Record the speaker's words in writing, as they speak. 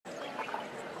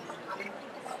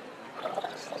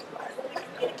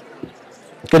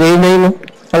Good evening.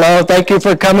 Hello, thank you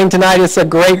for coming tonight. It's a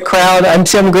great crowd. I'm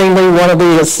Tim Greenlee, one of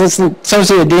the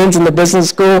Associate Deans in the Business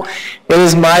School. It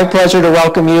is my pleasure to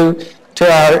welcome you to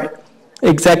our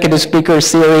Executive Speaker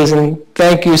Series, and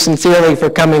thank you sincerely for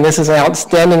coming. This is an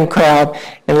outstanding crowd,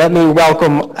 and let me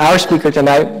welcome our speaker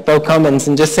tonight, Beau Cummins,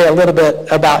 and just say a little bit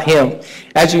about him.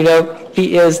 As you know,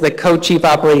 he is the Co-Chief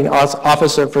Operating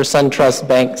Officer for SunTrust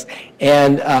Banks,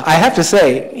 and I have to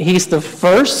say, he's the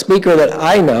first speaker that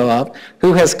I know of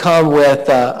who has come with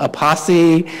a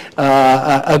posse,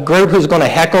 a group who's going to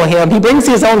heckle him. He brings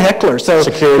his own heckler, so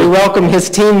we welcome his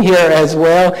team here as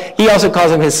well. He also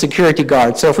calls him his security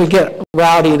guard, so if we get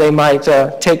rowdy, they might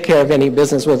take care of any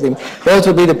business with him. Those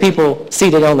would be the people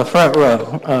seated on the front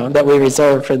row that we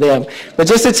reserve for them. But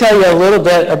just to tell you a little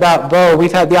bit about Beau,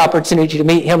 we've had the opportunity to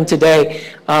meet him today.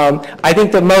 I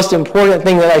think the most important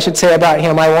thing that I should say about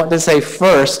him, I want to say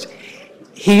first,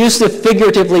 he used to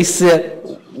figuratively sit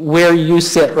where you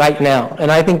sit right now.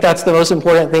 And I think that's the most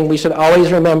important thing we should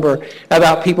always remember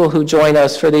about people who join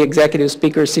us for the Executive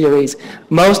Speaker Series.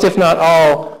 Most, if not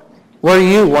all, were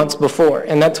you once before.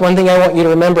 And that's one thing I want you to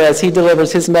remember as he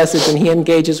delivers his message and he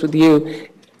engages with you.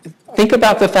 Think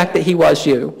about the fact that he was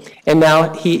you, and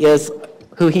now he is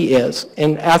who he is,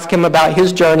 and ask him about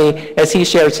his journey as he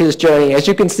shares his journey. As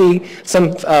you can see,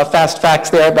 some fast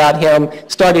facts there about him.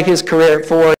 Started his career at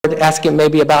Ford. Ask him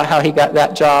maybe about how he got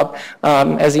that job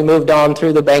as he moved on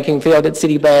through the banking field at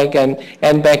Citibank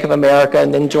and Bank of America,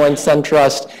 and then joined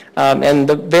SunTrust, and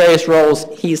the various roles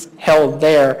he's held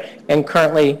there, and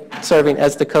currently serving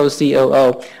as the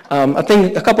co-COO.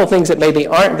 A couple of things that maybe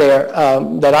aren't there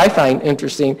that I find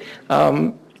interesting.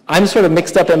 I'm sort of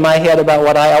mixed up in my head about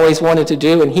what I always wanted to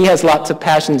do, and he has lots of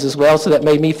passions as well, so that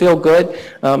made me feel good.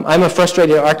 I'm a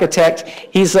frustrated architect.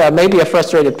 He's maybe a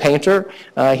frustrated painter.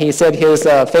 He said his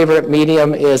favorite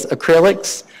medium is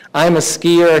acrylics. I'm a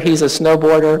skier, he's a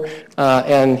snowboarder,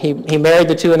 and he married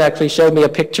the two and actually showed me a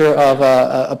picture of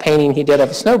a painting he did of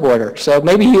a snowboarder. So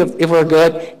maybe if we're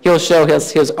good, he'll show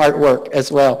his artwork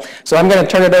as well. So I'm going to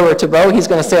turn it over to Beau. He's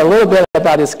going to say a little bit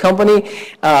about his company.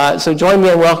 So join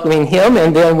me in welcoming him,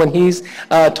 and then when he's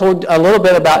told a little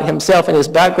bit about himself and his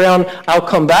background, I'll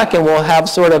come back and we'll have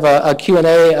sort of a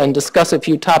Q&A and discuss a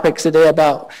few topics today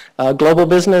about global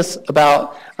business,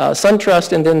 about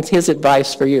SunTrust, and then his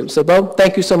advice for you. So Beau,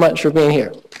 thank you so much for being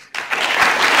here.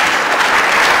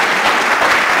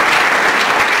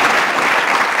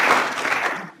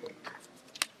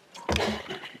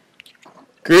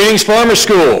 Greetings, Farmer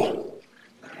School.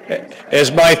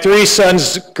 As my three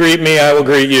sons greet me, I will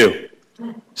greet you.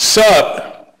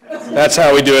 Sup? That's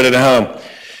how we do it at home.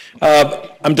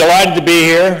 I'm delighted to be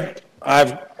here.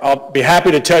 I'll be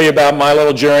happy to tell you about my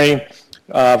little journey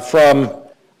from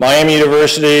Miami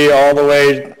University all the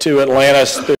way to Atlanta,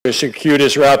 through the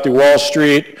circuitous route through Wall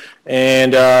Street,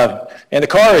 and the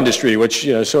car industry, which,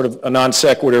 you know, sort of a non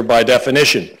sequitur by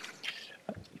definition.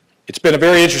 It's been a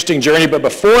very interesting journey, but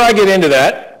before I get into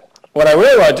that, what I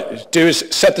really want to do is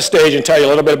set the stage and tell you a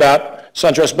little bit about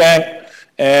SunTrust Bank,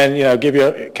 and, you know, give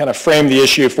you kind of frame the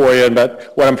issue for you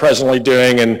about what I'm presently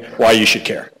doing and why you should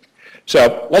care.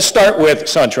 So let's start with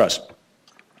SunTrust.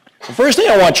 The first thing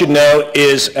I want you to know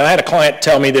is, and I had a client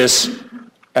tell me this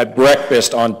at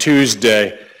breakfast on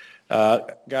Tuesday, a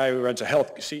guy who runs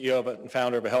CEO and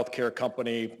founder of a healthcare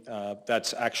company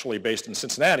that's actually based in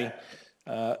Cincinnati.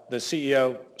 The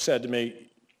CEO said to me,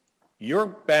 "Your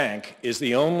bank is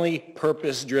the only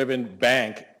purpose-driven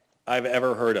bank I've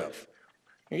ever heard of."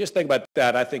 You just think about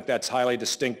that. I think that's highly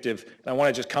distinctive. And I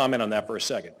want to just comment on that for a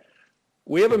second.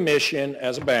 We have a mission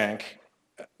as a bank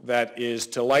that is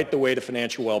to light the way to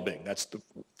financial well-being. That's the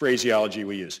phraseology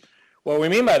we use. What we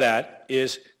mean by that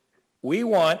is we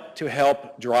want to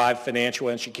help drive financial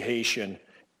education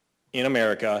in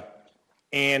America,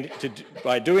 and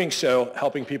by doing so,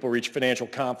 helping people reach financial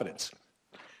confidence.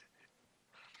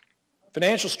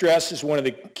 Financial stress is one of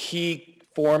the key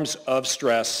forms of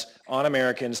stress on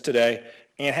Americans today,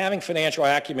 and having financial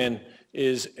acumen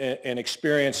is an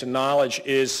experience and knowledge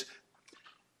is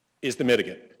the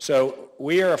mitigant. So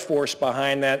we are a force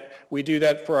behind that. We do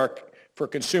that for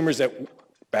consumers that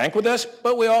bank with us,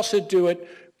 but we also do it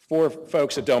for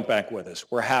folks that don't bank with us.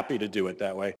 We're happy to do it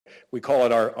that way. We call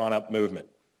it our on-up movement.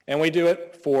 And we do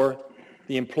it for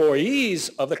the employees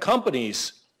of the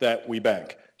companies that we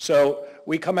bank. So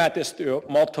we come at this through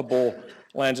multiple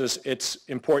lenses. It's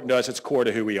important to us. It's core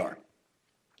to who we are.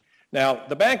 Now,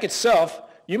 the bank itself,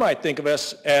 you might think of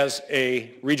us as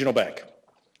a regional bank.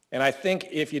 And I think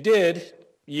if you did,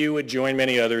 you would join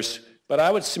many others. But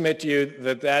I would submit to you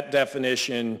that that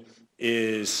definition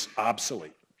is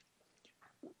obsolete.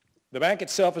 The bank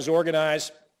itself is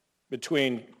organized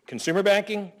between consumer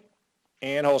banking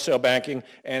and wholesale banking.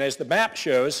 And as the map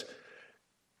shows,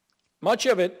 much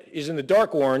of it is in the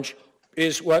dark orange,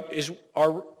 is what is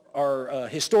our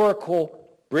historical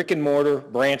brick and mortar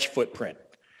branch footprint.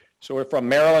 So we're from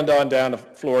Maryland on down to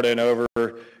Florida and over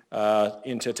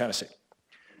into Tennessee.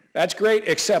 That's great,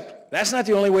 except that's not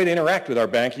the only way to interact with our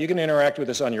bank. You can interact with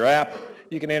us on your app.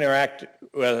 You can interact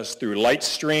with us through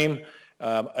Lightstream,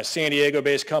 a San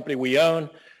Diego-based company we own.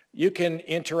 You can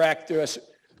interact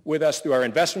with us through our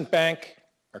investment bank,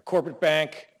 our corporate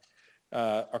bank,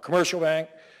 our commercial bank,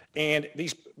 and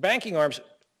these banking arms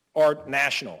are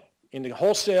national. In the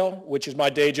wholesale, which is my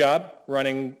day job,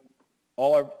 running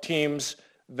all our teams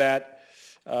that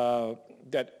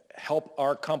help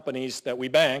our companies that we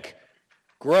bank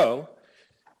grow.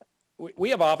 We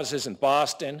have offices in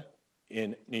Boston,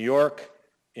 in New York,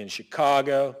 in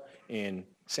Chicago, in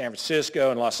San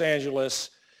Francisco, in Los Angeles,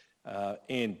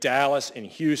 in Dallas, in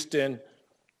Houston,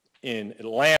 in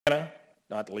Atlanta,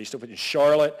 not the least of it, in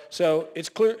Charlotte. So it's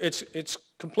clear, it's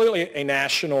completely a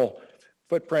national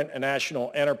footprint, a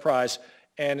national enterprise.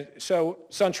 And so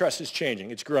SunTrust is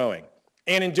changing, it's growing.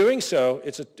 And in doing so,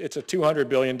 it's a $200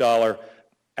 billion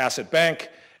asset bank,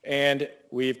 and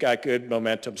we've got good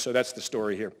momentum. So that's the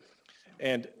story here.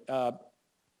 And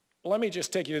let me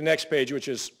just take you to the next page, which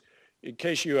is, in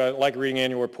case you like reading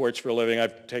annual reports for a living,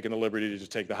 I've taken the liberty to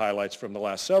take the highlights from the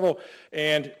last several.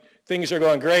 And things are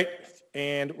going great.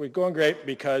 And we're going great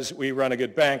because we run a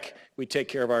good bank. We take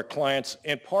care of our clients.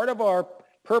 And part of our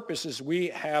purpose is we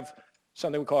have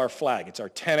something we call our flag. It's our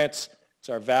tenets. It's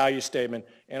our value statement.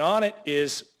 And on it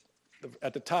is,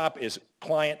 at the top is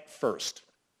client first.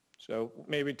 So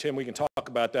maybe, Tim, we can talk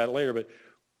about that later. But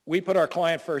we put our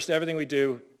client first. Everything we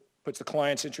do puts the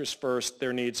client's interests first,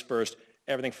 their needs first.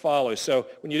 Everything follows. So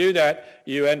when you do that,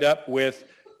 you end up with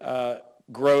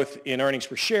growth in earnings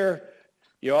per share.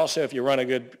 You also, if you run a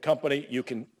good company, you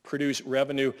can produce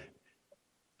revenue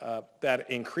that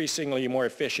increasingly more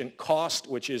efficient cost,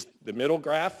 which is the middle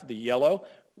graph, the yellow.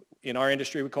 In our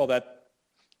industry, we call that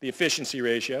the efficiency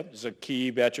ratio. This is a key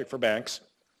metric for banks.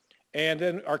 And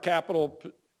then our capital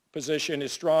position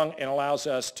is strong and allows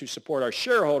us to support our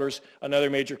shareholders, another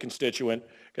major constituent,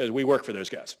 because we work for those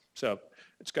guys. So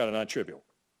it's kind of non-trivial.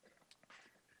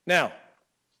 Now,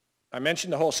 I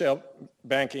mentioned the wholesale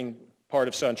banking part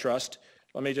of SunTrust.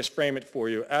 Let me just frame it for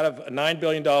you. Out of a $9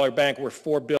 billion bank, we're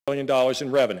 $4 billion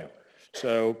in revenue.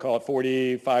 So call it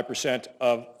 45%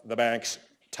 of the bank's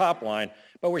top line,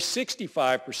 but we're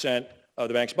 65% of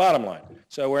the bank's bottom line.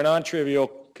 So we're a non-trivial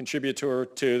contributor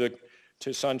to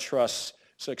SunTrust's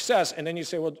success. And then you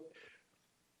say, well,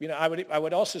 you know, I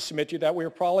would also submit to you that we were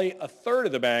probably a third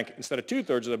of the bank instead of 2/3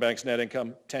 of the bank's net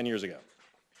income 10 years ago.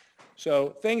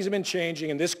 So things have been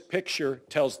changing, and this picture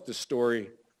tells the story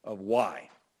of why.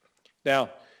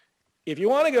 Now, if you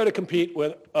want to go to compete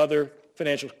with other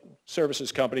financial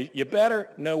services companies, you better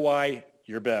know why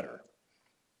you're better.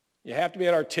 You have to be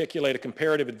able to articulate a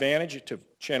comparative advantage to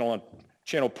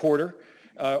channel Porter,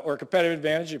 or a competitive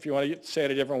advantage if you want to say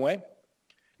it a different way.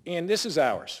 And this is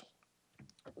ours.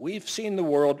 We've seen the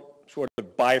world sort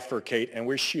of bifurcate, and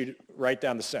we're shoot right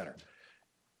down the center.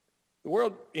 The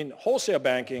world in wholesale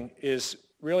banking is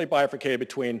really bifurcated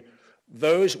between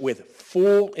those with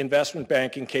full investment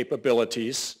banking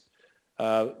capabilities.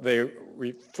 They're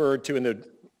referred to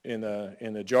in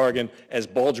the jargon as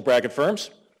bulge bracket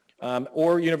firms,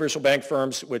 or universal bank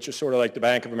firms, which are sort of like the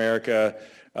Bank of America,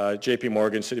 JP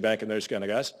Morgan, Citibank, and those kind of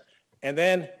guys. And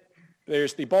then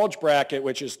there's the bulge bracket,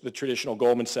 which is the traditional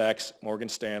Goldman Sachs, Morgan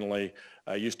Stanley,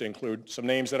 used to include some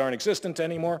names that aren't existent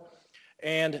anymore.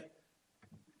 And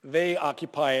they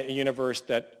occupy a universe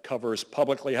that covers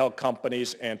publicly held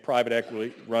companies and private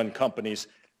equity run companies.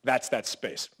 That's that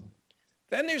space.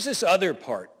 Then there's this other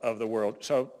part of the world,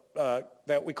 so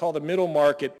that we call the middle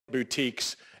market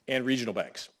boutiques and regional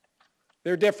banks.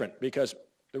 They're different because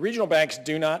the regional banks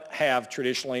do not have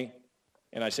traditionally,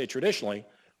 and I say traditionally,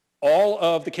 all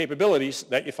of the capabilities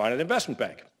that you find at an investment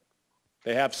bank.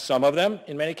 They have some of them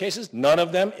in many cases, none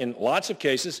of them in lots of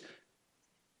cases.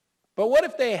 But what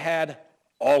if they had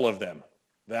all of them?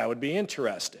 That would be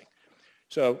interesting.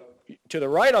 So to the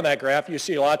right on that graph, you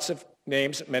see lots of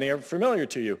names, many are familiar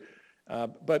to you.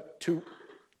 But to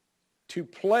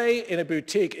play in a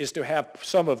boutique is to have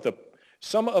some of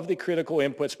the critical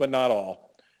inputs, but not all.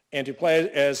 And to play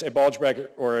as a bulge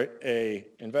bracket or a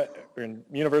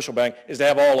universal bank is to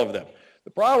have all of them.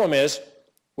 The problem is,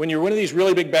 when you're one of these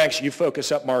really big banks, you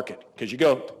focus up market because you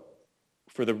go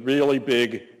for the really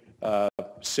big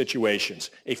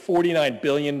situations. A $49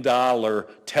 billion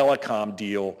telecom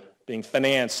deal being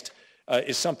financed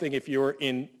is something, if you're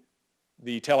in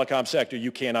the telecom sector,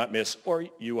 you cannot miss, or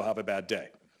you will have a bad day.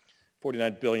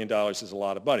 $49 billion is a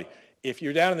lot of money. If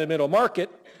you're down in the middle market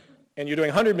and you're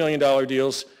doing $100 million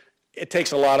deals, it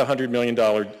takes a lot of $100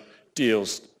 million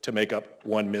deals to make up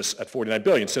one miss at $49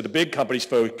 billion. So the big companies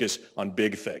focus on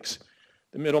big things.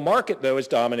 The middle market, though, is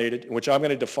dominated, which I'm going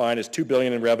to define as $2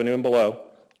 billion in revenue and below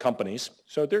companies.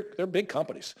 So they're big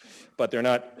companies, but they're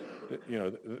not,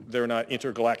 they're not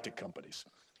intergalactic companies.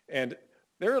 And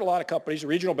there are a lot of companies,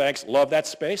 regional banks love that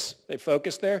space. They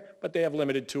focus there, but they have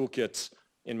limited toolkits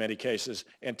in many cases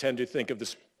and tend to think of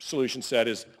the solution set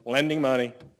as lending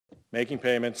money, making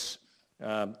payments,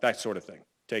 that sort of thing,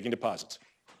 taking deposits.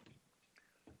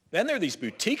 Then there are these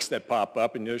boutiques that pop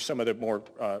up, and there's some of the more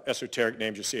esoteric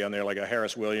names you see on there, like a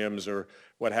Harris Williams or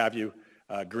what have you,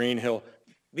 Greenhill.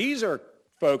 These are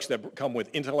folks that come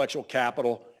with intellectual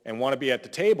capital and want to be at the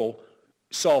table,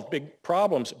 solve big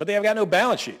problems, but they have got no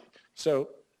balance sheet. So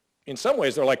in some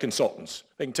ways, they're like consultants.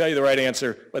 They can tell you the right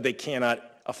answer, but they cannot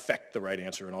affect the right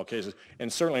answer in all cases,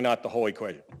 and certainly not the whole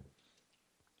equation.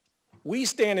 We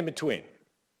stand in between.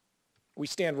 We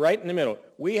stand right in the middle.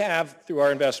 We have, through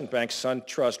our investment banks,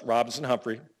 SunTrust, Robinson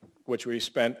Humphrey, which we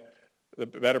spent the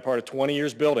better part of 20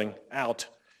 years building out.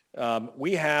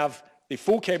 We have the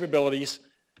full capabilities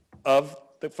of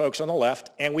the folks on the left,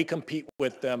 and we compete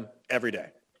with them every day.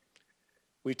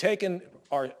 We've taken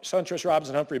our SunTrust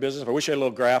Robinson Humphrey business. I wish I had a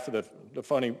little graph of the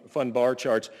fun bar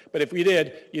charts, but if we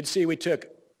did, you'd see we took,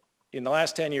 in the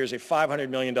last 10 years, a $500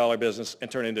 million business and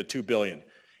turned it into $2 billion.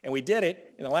 And we did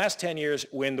it in the last 10 years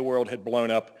when the world had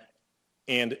blown up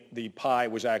and the pie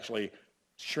was actually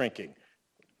shrinking.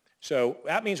 So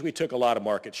that means we took a lot of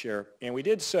market share, and we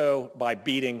did so by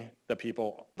beating the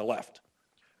people on the left.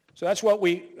 So that's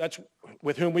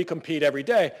with whom we compete every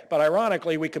day, but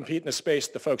ironically, we compete in the space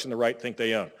the folks on the right think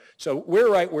they own. So we're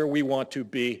right where we want to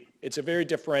be. It's a very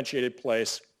differentiated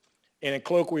place, and in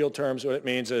colloquial terms, what it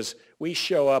means is we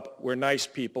show up, we're nice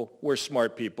people, we're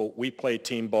smart people, we play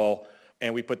team ball,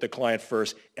 and we put the client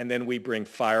first, and then we bring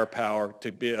firepower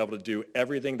to be able to do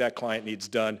everything that client needs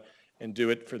done and do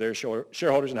it for their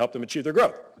shareholders and help them achieve their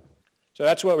growth. So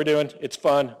that's what we're doing. It's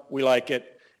fun. We like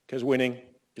it because winning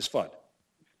is fun.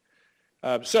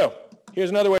 So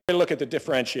here's another way to look at the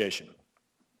differentiation.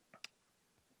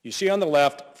 You see on the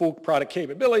left, full product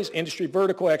capabilities, industry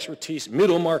vertical expertise,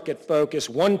 middle market focus,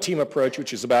 one team approach,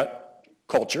 which is about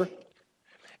culture,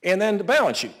 and then the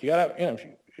balance sheet. You got to,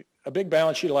 a big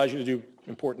balance sheet allows you to do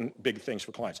important big things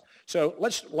for clients. So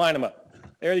let's line them up.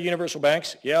 They're the universal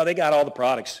banks. Yeah, they got all the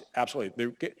products,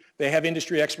 absolutely. They have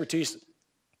industry expertise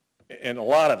and a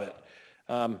lot of it.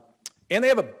 And they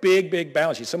have a big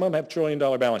balance sheet. Some of them have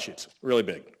trillion-dollar balance sheets, really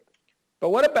big. But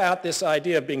what about this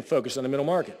idea of being focused on the middle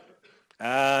market?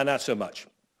 Not so much.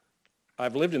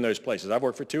 I've lived in those places. I've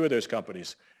worked for 2 of those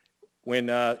companies.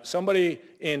 When somebody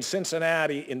in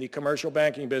Cincinnati in the commercial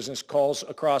banking business calls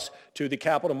across to the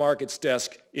capital markets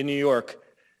desk in New York,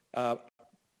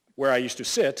 where I used to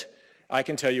sit, I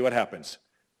can tell you what happens.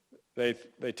 They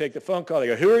take the phone call. They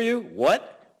go, "Who are you?"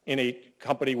 "What?" In a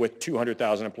company with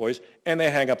 200,000 employees, and they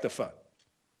hang up the phone.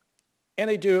 And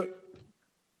they do it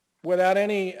without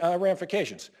any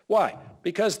ramifications. Why?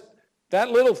 Because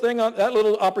that little thing, that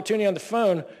little opportunity on the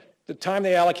phone, the time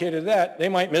they allocated that, they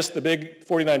might miss the big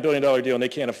 $49 billion deal, and they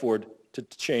can't afford to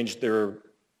change their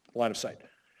line of sight.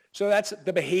 So that's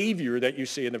the behavior that you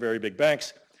see in the very big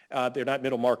banks. They're not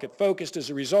middle market focused as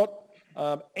a result.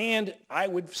 And I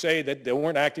would say that they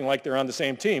weren't acting like they're on the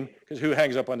same team, because who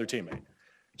hangs up on their teammate?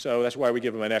 So that's why we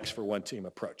give them an X for one team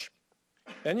approach.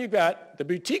 Then you've got the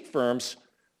boutique firms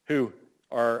who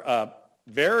are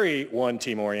very one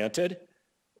team oriented.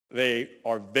 They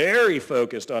are very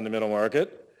focused on the middle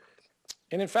market.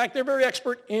 And in fact, they're very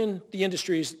expert in the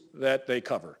industries that they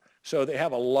cover. So they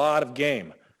have a lot of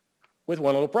game with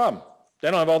one little problem. They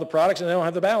don't have all the products and they don't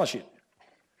have the balance sheet.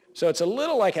 So it's a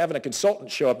little like having a consultant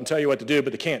show up and tell you what to do,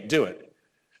 but they can't do it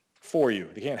for you.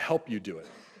 They can't help you do it.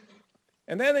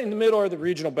 And then in the middle are the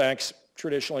regional banks,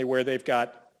 traditionally, where they've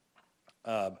got,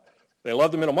 they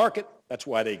love the middle market. That's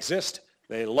why they exist.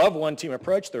 They love one-team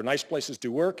approach. They're nice places to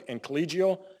work and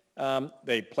collegial.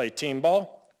 They play team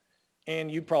ball.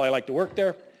 And you'd probably like to work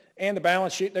there. And the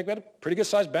balance sheet, they've got a pretty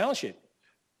good-sized balance sheet.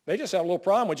 They just have a little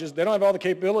problem, which is they don't have all the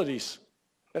capabilities.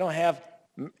 They don't have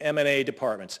M&A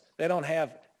departments. They don't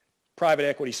have private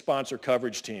equity sponsor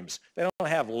coverage teams. They don't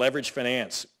have leverage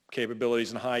finance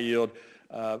capabilities and high yield,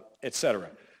 et cetera.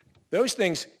 Those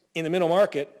things in the middle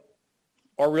market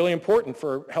are really important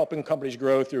for helping companies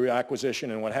grow through acquisition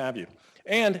and what have you.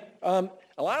 And a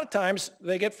lot of times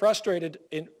they get frustrated,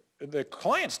 the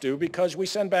clients do, because we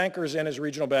send bankers in as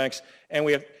regional banks and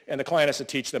the client has to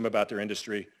teach them about their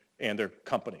industry and their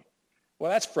company.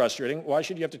 Well, that's frustrating. Why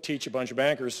should you have to teach a bunch of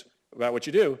bankers about what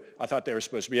you do, I thought they were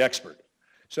supposed to be expert.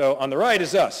 So on the right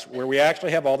is us, where we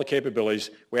actually have all the capabilities,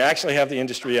 we actually have the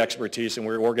industry expertise, and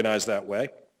we're organized that way.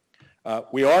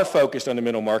 We are focused on the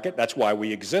middle market. That's why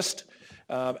we exist,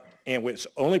 and it's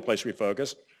the only place we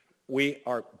focus. We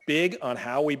are big on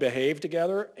how we behave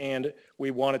together, and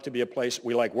we want it to be a place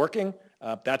we like working.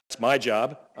 That's my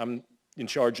job. I'm in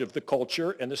charge of the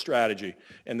culture and the strategy.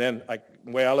 And then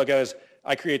the way I look at it is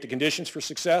I create the conditions for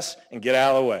success and get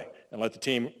out of the way and let the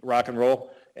team rock and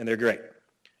roll, and they're great.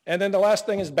 And then the last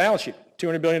thing is balance sheet.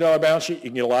 $200 billion balance sheet, you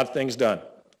can get a lot of things done.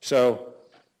 So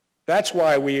that's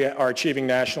why we are achieving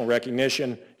national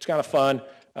recognition. It's kind of fun.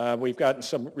 We've gotten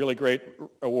some really great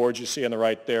awards you see on the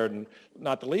right there, and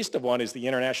not the least of one is the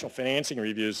International Financing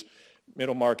Review's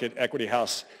Middle Market Equity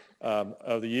House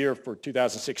of the Year for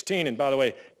 2016. And by the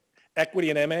way,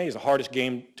 equity in MA is the hardest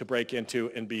game to break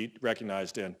into and be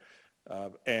recognized in,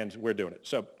 and we're doing it.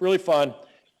 So really fun.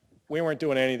 We weren't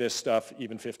doing any of this stuff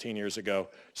even 15 years ago,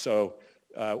 so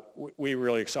we're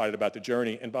really excited about the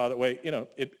journey. And by the way, you know,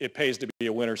 it pays to be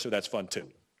a winner, so that's fun too.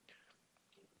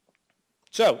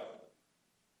 So,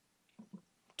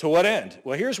 to what end?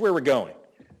 Well, here's where we're going.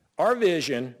 Our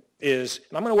vision is,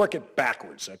 and I'm going to work it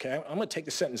backwards, okay? I'm going to take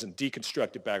the sentence and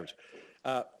deconstruct it backwards.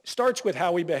 Starts with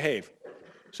how we behave.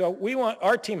 So we want,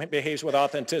 our team behaves with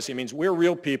authenticity. It means we're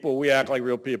real people. We act like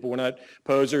real people. We're not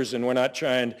posers, and we're not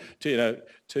trying to, you know,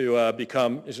 to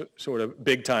become sort of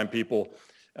big time people.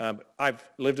 I've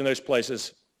lived in those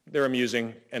places. They're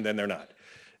amusing, and then they're not.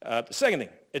 The second thing,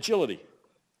 agility.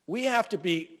 We have to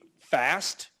be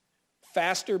faster,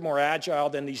 more agile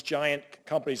than these giant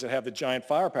companies that have the giant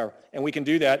firepower, and we can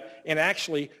do that. And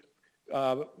actually,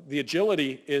 the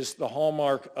agility is the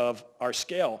hallmark of our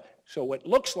scale. So what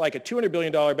looks like a $200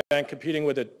 billion bank competing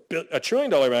with a $1 trillion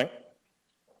bank,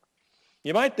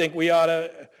 you might think we ought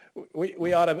to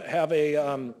have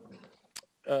a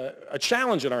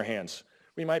challenge in our hands.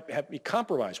 We might be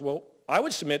compromised. Well, I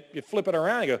would submit you flip it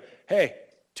around and go, hey,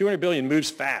 200 billion moves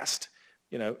fast,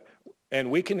 you know,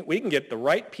 and we can get the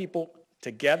right people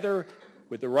together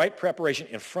with the right preparation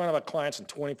in front of our clients in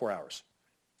 24 hours.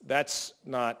 That's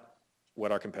not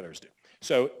what our competitors do.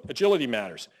 So agility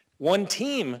matters. One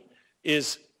team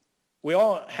is, we're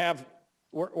all on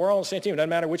the same team. It doesn't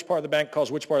matter which part of the bank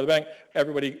calls which part of the bank.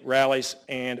 Everybody rallies,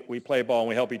 and we play ball, and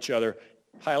we help each other.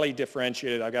 Highly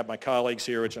differentiated. I've got my colleagues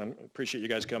here, which I appreciate you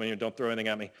guys coming in. Don't throw anything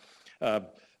at me.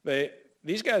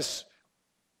 These guys,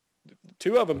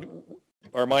 two of them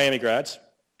are Miami grads,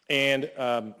 and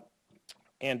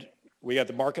we got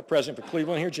the market president for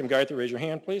Cleveland here, Jim Geither. Raise your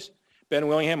hand, please. Ben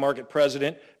Willingham, market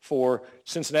president for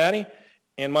Cincinnati,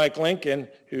 and Mike Lincoln,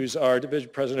 who's our division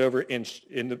president over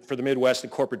for the Midwest in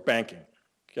corporate banking.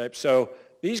 Okay, so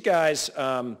these guys,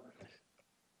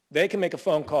 they can make a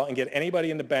phone call and get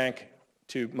anybody in the bank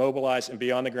to mobilize and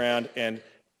be on the ground and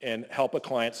help a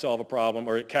client solve a problem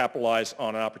or capitalize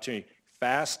on an opportunity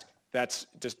fast. That's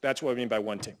what I mean by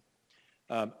one team.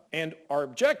 And our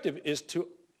objective is to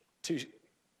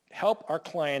help our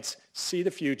clients see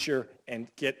the future and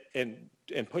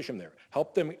push them there.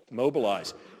 Help them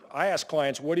mobilize. I ask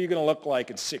clients, what are you going to look like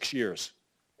in 6 years?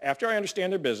 After I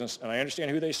understand their business and I understand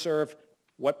who they serve,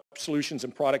 what solutions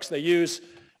and products they use,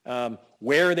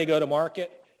 where they go to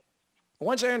market.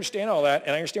 Once I understand all that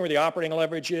and I understand where the operating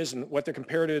leverage is and what their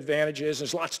comparative advantage is,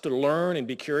 there's lots to learn and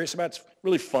be curious about. It's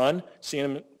really fun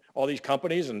seeing them, all these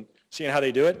companies and seeing how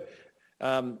they do it.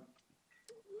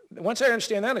 Once I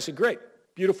understand that, I said, great,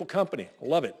 beautiful company,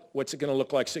 love it. What's it going to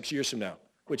look like 6 years from now?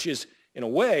 Which is, in a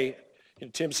way,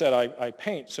 and Tim said I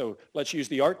paint, so let's use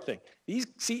the art thing. These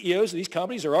CEOs of these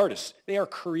companies are artists. They are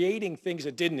creating things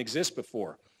that didn't exist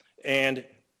before. And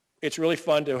it's really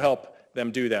fun to help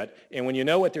them do that. And when you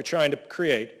know what they're trying to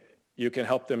create, you can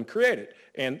help them create it.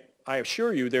 And I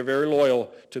assure you, they're very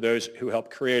loyal to those who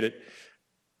help create it.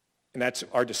 And that's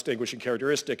our distinguishing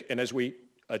characteristic. And as we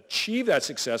achieve that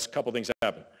success, a couple things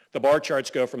happen. The bar charts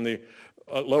go from the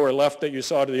lower left that you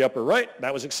saw to the upper right.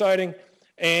 That was exciting.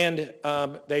 And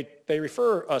they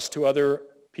refer us to other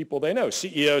people they know.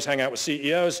 CEOs hang out with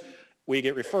CEOs. We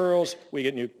get referrals. We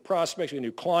get new prospects. We get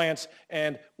new clients.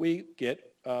 And we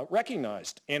get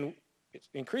recognized. And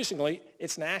increasingly,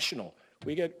 it's national.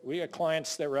 We get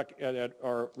clients that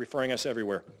are referring us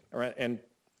everywhere. All right? And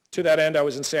to that end, I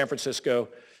was in San Francisco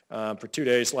for 2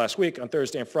 days last week on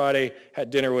Thursday and Friday, had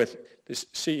dinner with the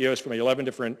CEOs from 11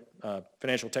 different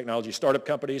financial technology startup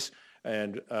companies.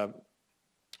 And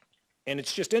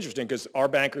it's just interesting because our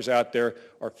bankers out there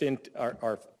are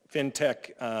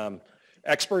fintech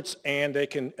experts, and they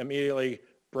can immediately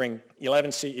bring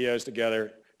 11 CEOs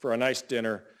together for a nice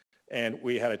dinner. And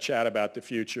we had a chat about the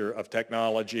future of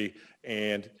technology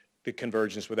and the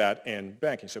convergence with that and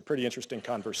banking. So pretty interesting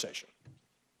conversation.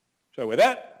 So with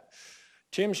that,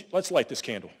 Tim, let's light this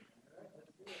candle.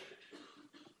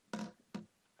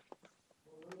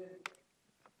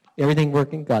 Everything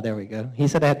working? God, there we go. He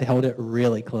said I had to hold it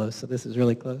really close, so this is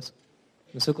really close.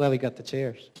 I'm so glad we got the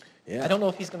chairs. Yeah. I don't know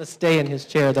if he's going to stay in his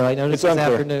chair, though. I noticed this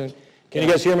afternoon. Can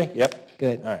you guys hear me? Yep.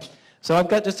 Good. All right. So I've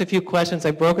got just a few questions.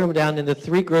 I've broken them down into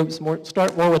 3 groups.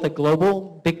 Start more with a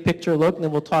global, big picture look, and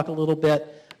then we'll talk a little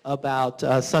bit about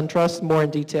SunTrust more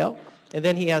in detail. And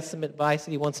then he has some advice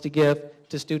that he wants to give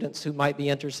to students who might be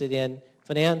interested in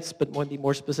finance, but maybe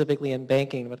more specifically in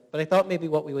banking. But I thought maybe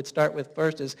what we would start with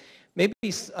first is maybe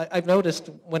I've noticed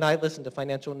when I listen to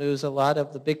financial news, a lot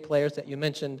of the big players that you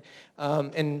mentioned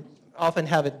and often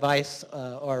have advice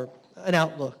or an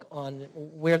outlook on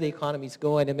where the economy's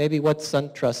going, and maybe what's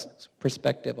SunTrust's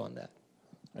perspective on that.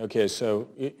 Okay, so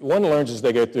one learns as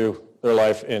they go through their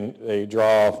life and they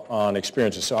draw on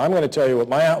experiences. So I'm going to tell you what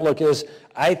my outlook is.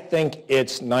 I think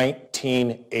it's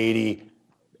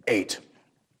 1988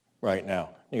 right now.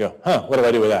 You go, what do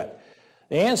I do with that?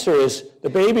 The answer is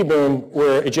the baby boom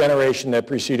were a generation that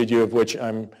preceded you, of which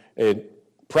I'm a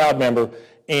proud member.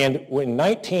 And in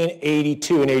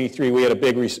 1982 and 83, we had a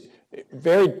big,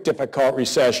 very difficult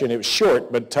recession. It was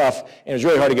short but tough, and it was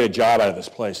really hard to get a job out of this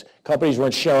place. Companies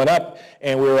weren't showing up,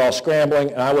 and we were all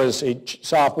scrambling. And I was a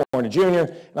sophomore and a junior,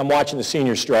 and I'm watching the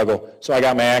seniors struggle. So I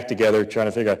got my act together, trying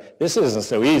to figure out, this isn't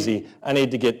so easy. I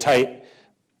need to get tight.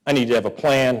 I need to have a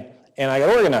plan, and I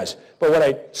got organized. But what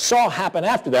I saw happen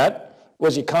after that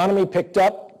was the economy picked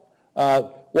up.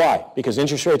 Why? Because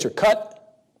interest rates were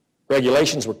cut,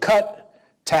 regulations were cut,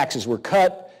 taxes were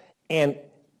cut, and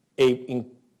a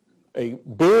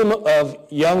boom of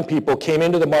young people came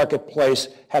into the marketplace,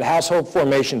 had household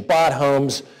formation, bought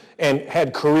homes, and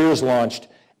had careers launched.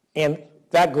 And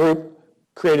that group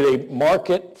created a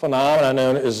market phenomenon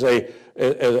known as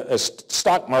a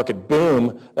stock market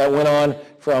boom that went on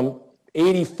from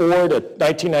 84 to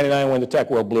 1999 when the tech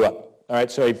world blew up. All right,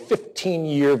 so a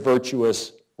 15-year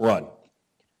virtuous run.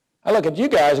 I look at you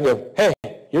guys and go, hey,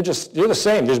 you're the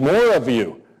same. There's more of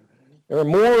you. There are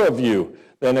more of you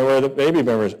than there were the baby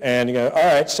boomers. And you go, all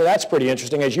right, so that's pretty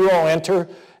interesting. As you all enter,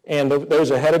 and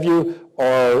those ahead of you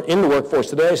are in the workforce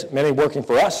today, many working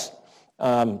for us.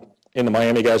 In the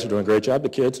Miami guys are doing a great job, the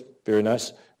kids, very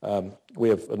nice. We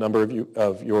have a number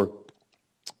of your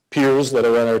peers that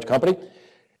are in our company.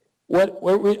 What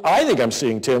I think I'm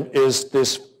seeing, Tim, is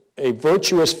a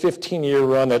virtuous 15-year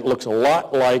run that looks a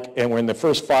lot like, and we're in the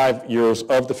first 5 years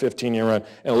of the 15-year run,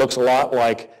 and it looks a lot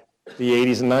like the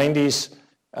 80s and 90s.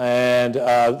 And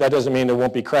that doesn't mean there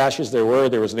won't be crashes. There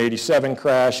was an 87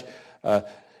 crash. There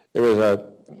was a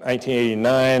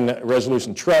 1989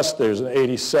 Resolution Trust. There's an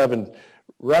 87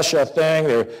 Russia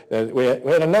thing. We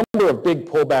had a number of big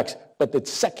pullbacks, but the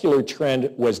secular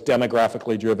trend was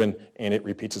demographically driven, and it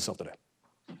repeats itself today.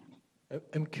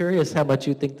 I'm curious how much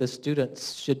you think the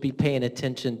students should be paying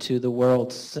attention to the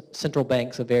world's central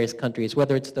banks of various countries,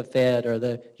 whether it's the Fed or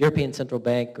the European Central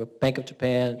Bank or Bank of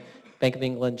Japan, Bank of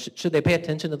England. Should they pay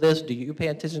attention to this? Do you pay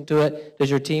attention to it? Does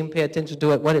your team pay attention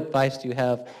to it? What advice do you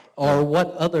have? Or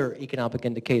what other economic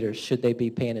indicators should they be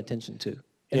paying attention to?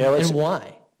 And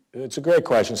why? It's a great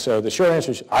question. So the short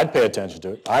answer is I'd pay attention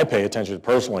to it. I pay attention to it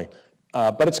personally.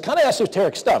 But it's kind of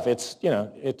esoteric stuff.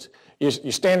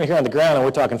 You're standing here on the ground and we're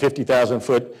talking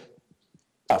 50,000-foot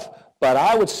stuff. But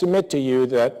I would submit to you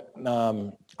that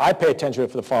I pay attention to it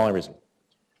for the following reason.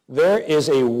 There is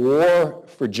a war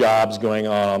for jobs going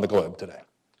on the globe today.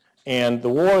 And the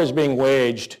war is being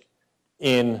waged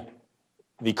in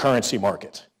the currency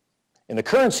market. And the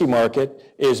currency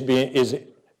market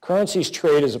currencies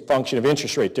trade as a function of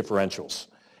interest rate differentials.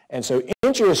 And so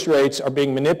interest rates are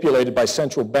being manipulated by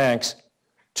central banks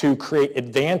to create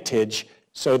advantage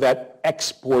so that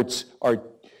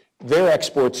their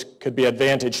exports could be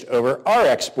advantaged over our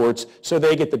exports so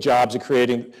they get the jobs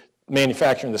of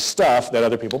manufacturing the stuff that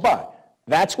other people buy.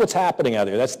 That's what's happening out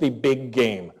there. That's the big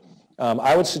game.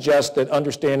 I would suggest that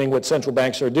understanding what central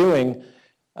banks are doing,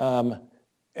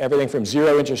 everything from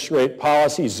zero interest rate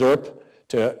policy, ZIRP,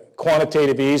 to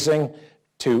quantitative easing,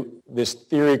 to this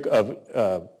theory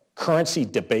of currency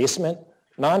debasement,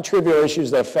 non-trivial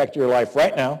issues that affect your life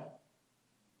right now.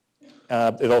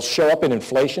 It'll show up in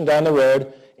inflation down the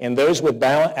road, and those with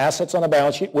assets on a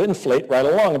balance sheet will inflate right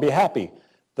along and be happy.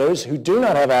 Those who do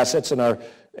not have assets and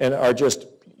are just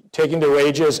taking their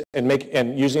wages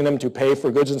and using them to pay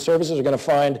for goods and services are going to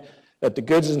find that the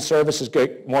goods and services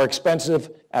get more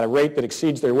expensive at a rate that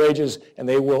exceeds their wages, and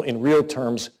they will, in real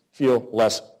terms, feel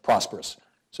less prosperous.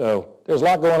 So there's a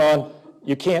lot going on.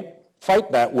 You can't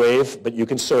fight that wave, but you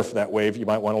can surf that wave. You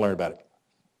might want to learn about it.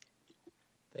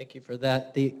 Thank you for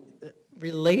that. The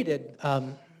related,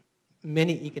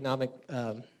 many economic,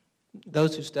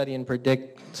 those who study and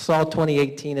predict saw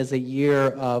 2018 as a year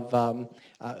of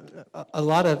a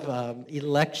lot of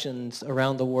elections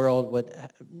around the world would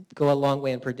go a long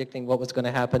way in predicting what was going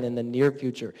to happen in the near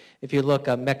future. If you look,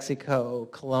 Mexico,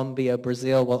 Colombia,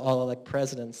 Brazil will all elect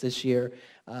presidents this year.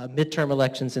 Midterm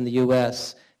elections in the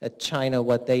U.S., China,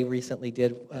 what they recently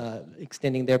did,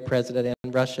 extending their president,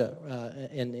 and Russia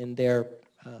in their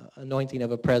anointing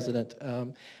of a president.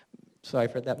 Sorry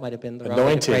for that, might have been the wrong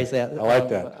way to phrase that. I like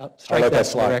that. I'll let that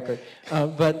slide.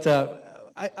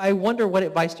 I wonder what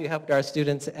advice do you have to our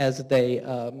students as they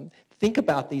think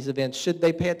about these events? Should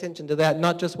they pay attention to that,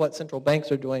 not just what central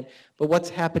banks are doing, but what's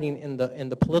happening in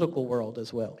the political world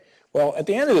as well? Well, at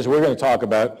the end of this, we're going to talk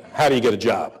about how do you get a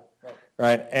job,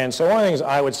 right? And so one of the things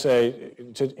I would say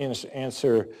to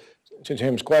answer to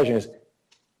Tim's question is,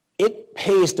 it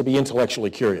pays to be intellectually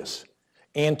curious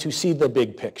and to see the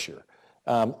big picture.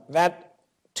 That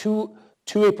to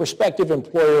a prospective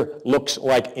employer looks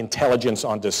like intelligence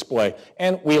on display,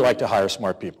 and we like to hire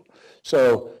smart people.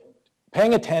 So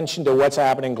paying attention to what's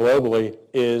happening globally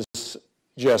is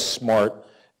just smart.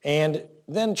 And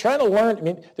then trying to learn, I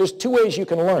mean, there's two ways you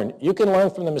can learn. You can learn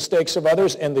from the mistakes of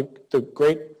others and the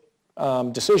great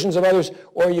decisions of others,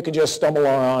 or you can just stumble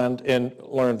around and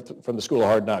learn from the school of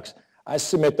hard knocks. I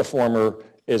submit the former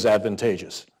is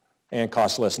advantageous and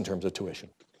costs less in terms of tuition.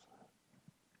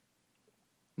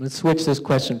 Let's switch this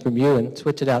question from you and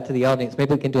switch it out to the audience.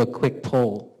 Maybe we can do a quick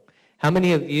poll. How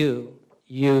many of you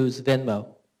use Venmo?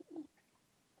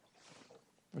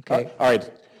 Okay. All right.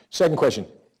 Second question.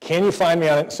 Can you find me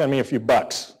on it and send me a few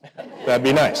bucks? That'd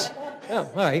be nice. Oh, all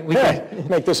right. We can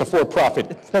make this a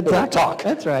for-profit talk.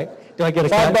 That's right. Do I get a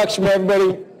 $5 from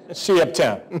everybody? See you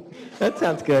uptown. That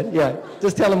sounds good. Yeah.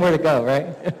 Just tell them where to go,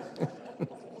 right?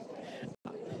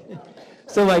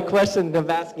 So my question of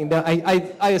asking,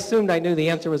 I assumed I knew the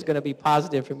answer was going to be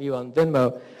positive from you on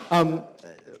Venmo.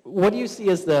 What do you see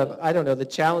as the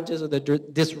challenges or the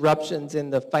disruptions in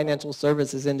the financial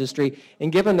services industry?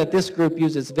 And given that this group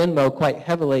uses Venmo quite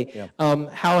heavily,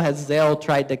 how has Zelle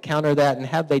tried to counter that, and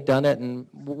have they done it? And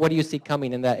what do you see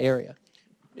coming in that area?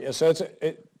 Yeah, so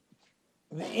the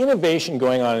innovation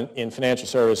going on in financial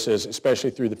services,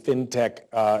 especially through the fintech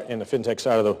and the fintech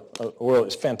side of the world,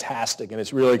 is fantastic, and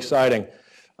it's really exciting.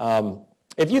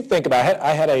 If you think about it,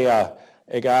 I had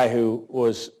a guy who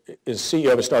is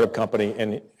CEO of a startup company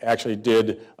and actually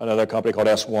did another company called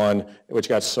S1, which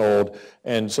got sold.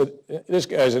 And so this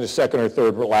guy's in his second or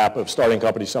third lap of starting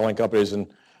companies, selling companies, and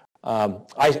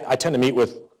I tend to meet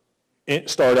with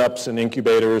startups and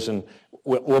incubators, and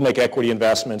we'll make equity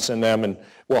investments in them, and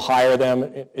we'll hire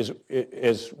them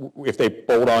if they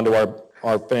bolt onto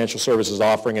our financial services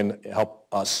offering and help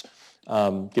us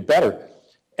get better.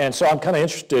 And so I'm kind of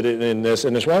interested in this.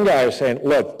 And this one guy was saying,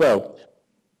 look, Beau,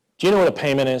 do you know what a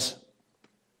payment is?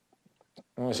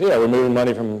 And I said, yeah, we're moving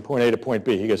money from point A to point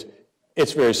B. He goes,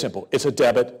 it's very simple. It's a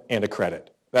debit and a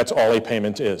credit. That's all a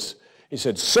payment is. He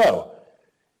said, so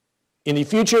in the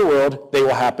future world, they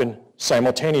will happen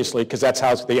simultaneously, because that's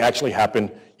how they actually happen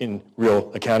in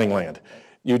real accounting land.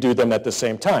 You do them at the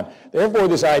same time. Therefore,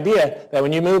 this idea that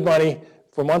when you move money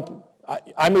from one,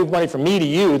 I move money from me to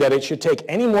you, that it should take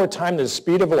any more time than the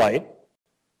speed of light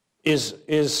is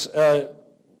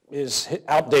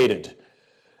outdated.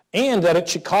 And that it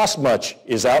should cost much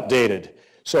is outdated.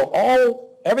 So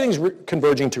everything's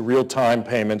converging to real-time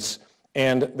payments,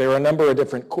 and there are a number of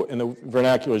different, in the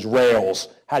vernacular, is rails.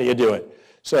 How do you do it?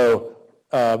 So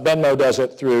Venmo does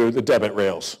it through the debit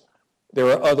rails. There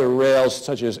are other rails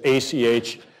such as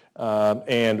ACH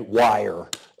and Wire,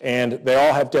 and they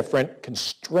all have different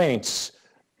constraints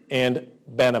and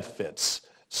benefits.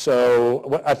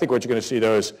 So I think what you're going to see,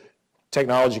 though, is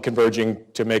technology converging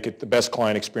to make it the best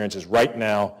client experiences right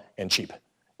now and cheap.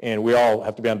 And we all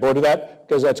have to be on board with that,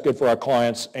 because that's good for our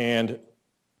clients, and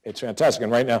it's fantastic.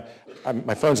 And right now,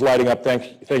 my phone's lighting up.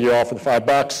 Thank you all for the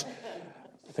 $5.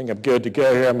 I think I'm good to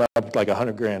go here. I'm up like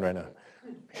 100 grand right now.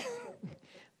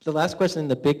 The last question in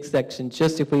the big section,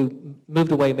 just if we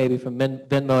moved away maybe from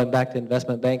Venmo and back to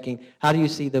investment banking, how do you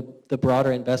see the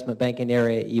broader investment banking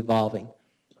area evolving?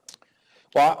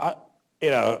 Well,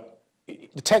 I'm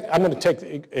going to take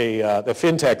the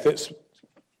fintech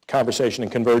conversation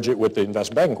and converge it with the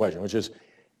investment banking question, which is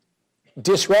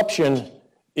disruption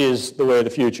is the way of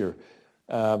the future.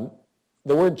 The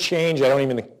word change, I don't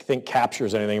even think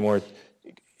captures anything anymore.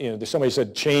 Somebody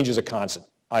said change is a constant.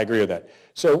 I agree with that.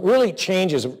 So really,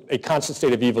 change is a constant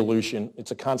state of evolution.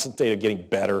 It's a constant state of getting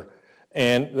better.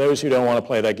 And those who don't want to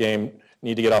play that game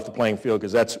need to get off the playing field,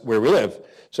 because that's where we live.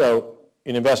 So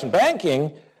in investment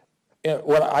banking,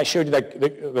 what I showed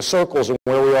you, the circles and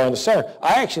where we are in the center,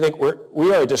 I actually think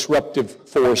we are a disruptive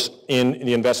force in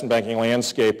the investment banking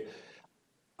landscape.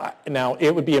 Now,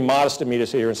 it would be immodest of me to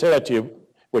sit here and say that to you,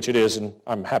 which it is, and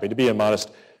I'm happy to be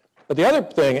immodest. But the other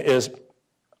thing is,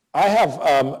 I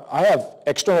have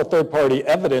external third-party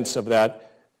evidence of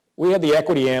that. We had the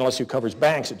equity analyst who covers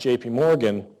banks at JP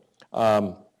Morgan,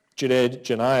 Junaid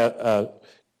Janaya,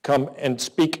 come and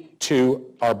speak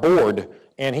to our board,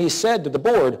 and he said to the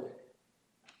board,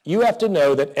 you have to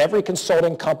know that every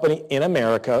consulting company in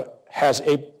America has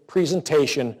a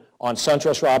presentation on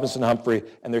SunTrust Robinson Humphrey,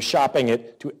 and they're shopping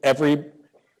it to every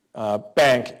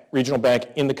bank, regional bank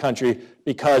in the country,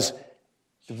 because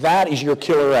that is your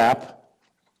killer app,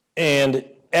 and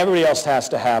everybody else has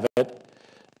to have it,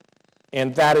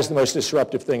 and that is the most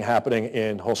disruptive thing happening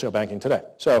in wholesale banking today.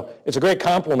 So it's a great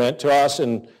compliment to us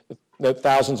and the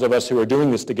thousands of us who are doing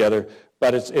this together,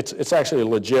 but it's actually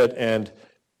legit and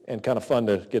kind of fun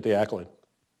to get the accolade.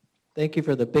 Thank you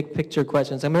for the big picture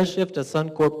questions. I'm going to shift to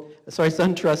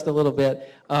SunTrust a little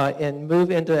bit and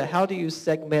move into how do you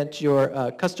segment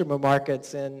your customer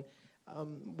markets, and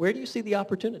where do you see the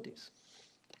opportunities?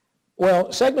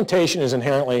 Well, segmentation is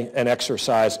inherently an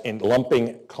exercise in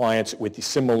lumping clients with the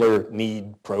similar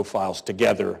need profiles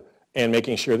together and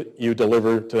making sure that you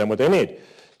deliver to them what they need.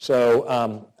 So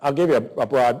I'll give you a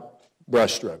broad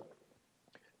brushstroke.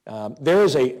 There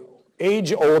is a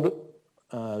age-old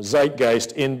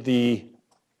zeitgeist in the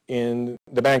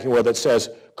banking world that says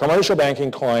commercial banking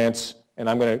clients, and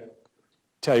I'm going to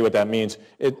tell you what that means.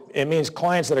 It means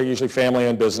clients that are usually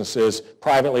family-owned businesses,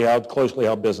 privately held, closely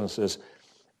held businesses.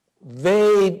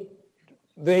 They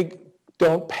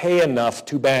don't pay enough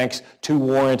to banks to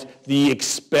warrant the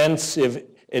expensive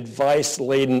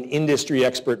advice-laden industry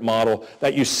expert model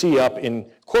that you see up in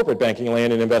corporate banking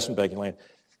land and investment banking land.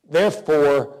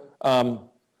 Therefore,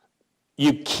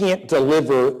 you can't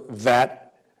deliver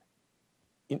that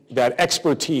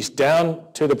expertise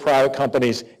down to the private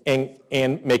companies and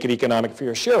make it economic for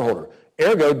your shareholder.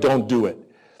 Ergo, don't do it.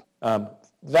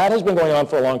 That has been going on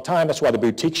for a long time. That's why the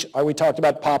boutiques we talked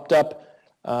about popped up.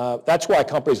 That's why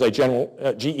companies like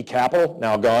GE Capital,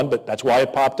 now gone, but that's why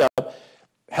it popped up.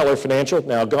 Heller Financial,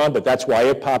 now gone, but that's why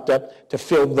it popped up, to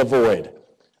fill the void.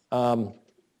 I'll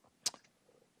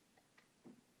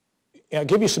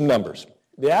give you some numbers.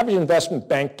 The average investment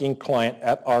banking client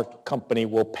at our company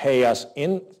will pay us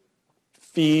in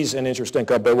fees and interest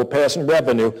income, but will pay us in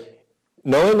revenue,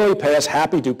 knowingly pay us,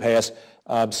 happy to pay us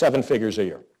 7 figures a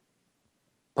year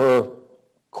per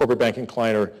corporate banking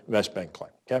client or investment bank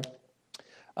client, okay?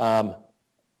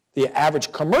 The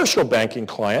average commercial banking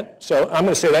client, so I'm going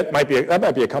to say that might be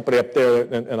a company up there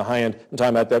in the high end, I'm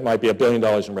talking about that might be $1 billion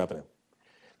in revenue.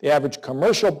 The average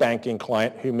commercial banking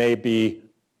client, who may be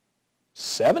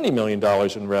 $70 million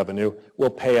in revenue, will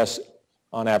pay us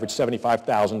on average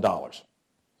 $75,000.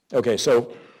 Okay,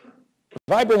 so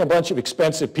if I bring a bunch of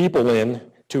expensive people in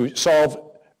to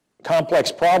solve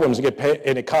complex problems and get paid,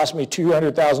 and it costs me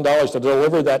 $200,000 to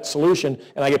deliver that solution,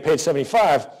 and I get paid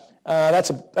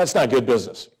 $75,000, that's not good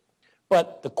business.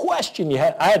 But the question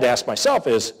I had to ask myself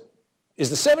is the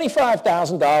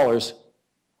 $75,000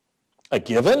 a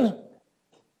given?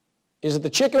 Is it the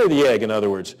chicken or the egg, in other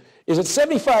words? Is it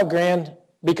 75 grand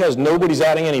because nobody's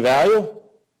adding any value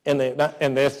and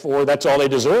therefore that's all they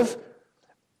deserve?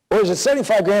 Or is it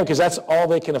 75 grand because that's all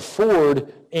they can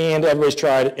afford and everybody's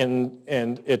tried and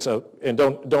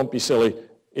don't be silly,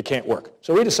 it can't work.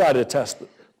 So we decided to test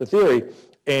the theory,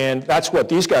 and that's what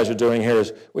these guys are doing here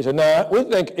is we said, no, we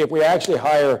think if we actually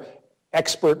hire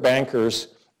expert bankers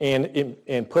and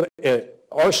put an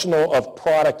arsenal of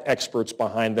product experts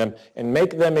behind them and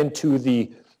make them into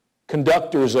the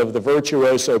conductors of the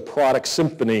virtuoso product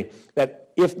symphony,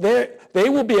 that if they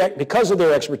will be, because of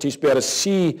their expertise, be able to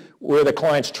see where the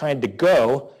client's trying to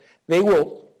go, they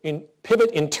will pivot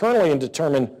internally and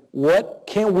determine what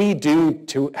can we do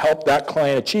to help that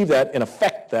client achieve that and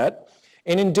affect that.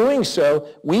 And in doing so,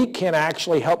 we can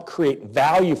actually help create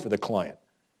value for the client.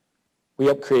 We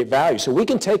help create value. So we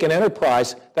can take an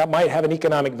enterprise that might have an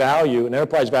economic value, an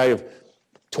enterprise value of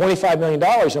 $25 million,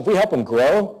 and if we help them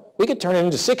grow, we could turn it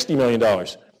into $60 million.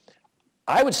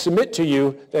 I would submit to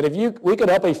you that if we could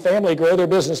help a family grow their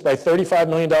business by $35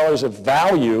 million of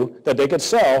value that they could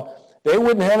sell, they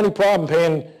wouldn't have any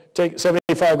problem take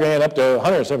 75 grand up to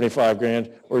 175 grand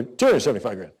or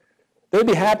 275 grand. They'd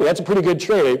be happy. That's a pretty good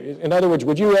trade. In other words,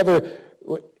 would you ever,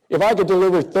 if I could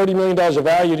deliver $30 million of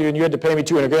value to you and you had to pay me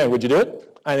 200 grand, would you do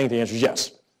it? I think the answer is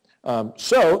yes.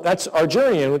 So that's our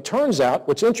journey. And it turns out,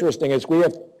 what's interesting is we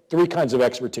have 3 kinds of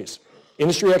expertise.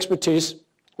 Industry expertise,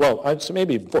 well, so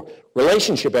maybe 4.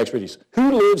 Relationship expertise.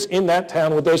 Who lives in that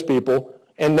town with those people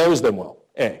and knows them well,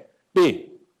 A.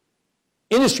 B,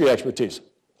 industry expertise.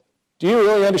 Do you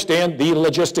really understand the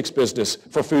logistics business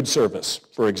for food service,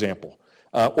 for example,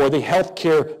 or the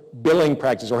healthcare billing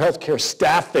practice or healthcare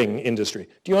staffing industry?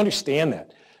 Do you understand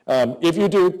that? If you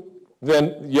do,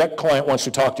 then your client wants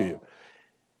to talk to you.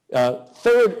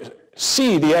 Third,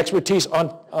 C, the expertise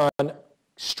on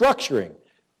structuring.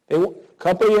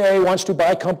 Company A wants to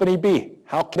buy Company B.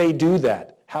 How can they do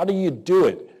that? How do you do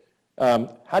it?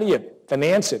 How do you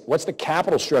finance it? What's the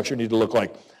capital structure need to look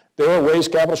like? There are ways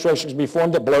capital structures can be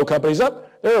formed that blow companies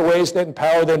up. There are ways that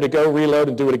empower them to go reload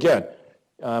and do it again.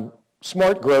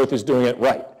 Smart growth is doing it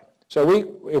right. So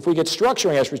if we get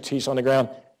structuring expertise on the ground,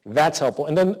 that's helpful.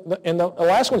 And then the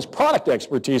last one is product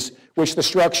expertise, which the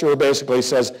structurer basically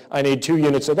says, I need 2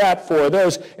 units of that, 4 of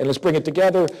those, and let's bring it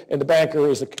together, and the banker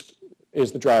is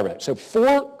the driver. So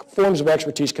 4 forms of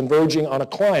expertise converging on a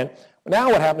client.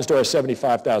 Now what happens to our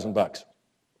 $75,000 bucks?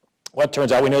 Well, it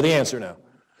turns out we know the answer now.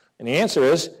 And the answer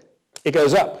is, it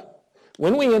goes up.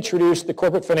 When we introduce the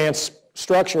corporate finance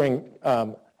structuring,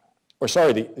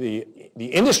 the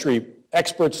industry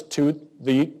experts to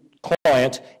the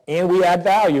client, and we add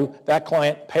value, that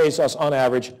client pays us on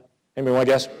average, anybody want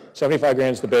to guess? 75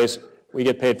 grand is the base. We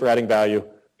get paid for adding value.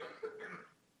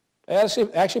 They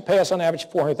actually pay us on average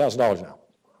 $400,000 now.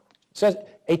 So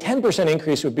a 10%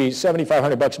 increase would be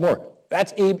 7,500 bucks more.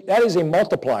 That is a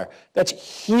multiplier. That's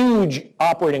huge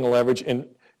operating leverage, and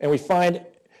we find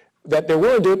that they're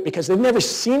willing to do it because they've never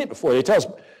seen it before. They tell us,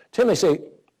 Tim, they say,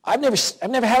 I've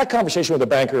never had a conversation with a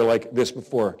banker like this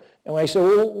before. And when I say,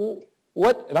 well,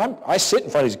 what? And I sit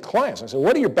in front of these clients. I say,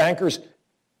 what are your bankers?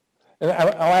 And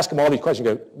I'll ask them all these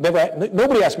questions.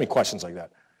 Nobody asks me questions like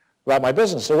that about my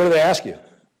business. So what do they ask you?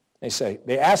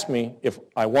 They ask me if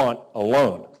I want a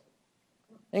loan.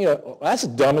 And you go, well, that's the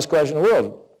dumbest question in the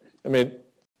world. I mean,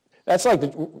 that's like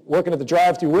working at the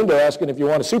drive-through window asking if you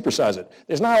want to supersize it.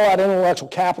 There's not a lot of intellectual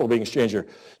capital being exchanged here.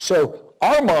 So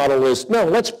our model is, no,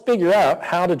 let's figure out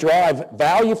how to drive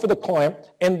value for the client,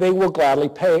 and they will gladly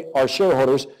pay our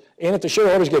shareholders. And if the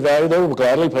shareholders get value, they will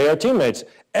gladly pay our teammates.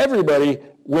 Everybody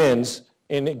wins,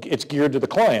 and it's geared to the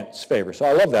client's favor. So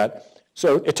I love that.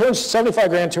 So it turns 75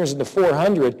 grand turns into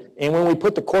 400, and when we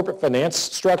put the corporate finance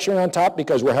structure on top,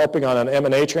 because we're helping on an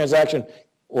M&A transaction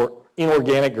or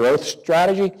inorganic growth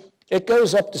strategy, it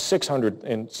goes up to $600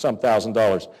 and some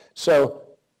 $1,000. So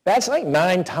that's like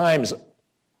 9 times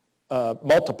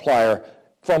multiplier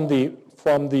from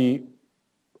the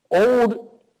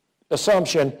old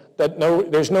assumption that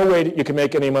there's no way that you can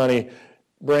make any money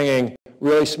bringing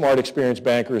really smart, experienced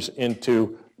bankers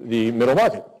into the middle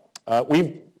market.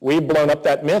 We've blown up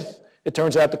that myth. It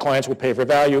turns out the clients will pay for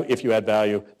value. If you add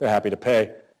value, they're happy to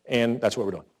pay, and that's what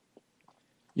we're doing.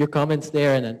 Your comments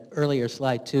there in an earlier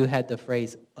slide, too, had the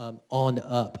phrase on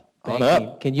up banking. On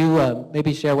up. Can you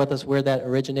maybe share with us where that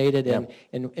originated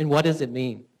and what does it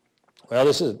mean? Well,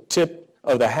 this is a tip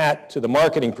of the hat to the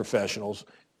marketing professionals.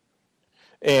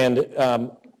 And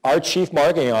our chief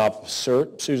marketing officer,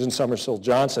 Susan Summersill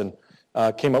Johnson,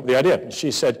 came up with the idea.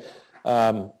 She said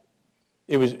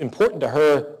it was important to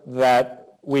her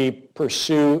that we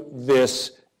pursue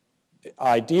this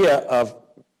idea of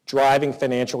driving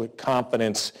financial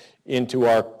confidence into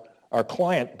our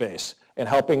client base and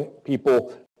helping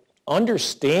people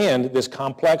understand this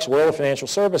complex world of financial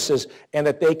services, and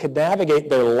that they could navigate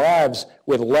their lives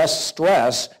with less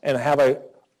stress and have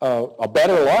a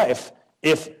better life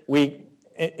if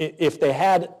they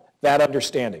had that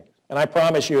understanding. And I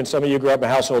promise you, and some of you grew up in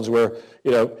households where,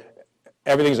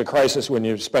 everything's a crisis when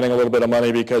you're spending a little bit of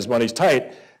money because money's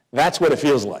tight, that's what it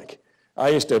feels like. I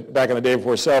used to, back in the day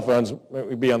before cell phones,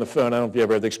 we'd be on the phone. I don't know if you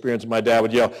ever had the experience. My dad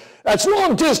would yell, "That's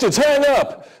long distance, hang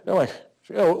up." And I'm like,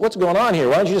 what's going on here?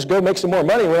 Why don't you just go make some more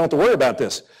money? We don't have to worry about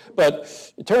this.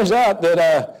 But it turns out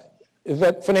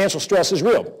that financial stress is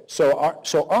real. So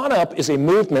OnUp is a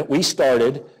movement we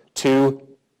started to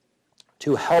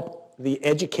help the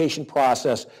education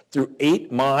process through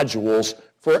 8 modules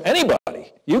for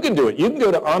anybody. You can do it. You can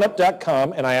go to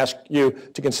onup.com, and I ask you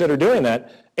to consider doing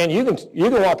that. And you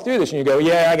can walk through this and you go,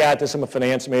 yeah, I got this. I'm a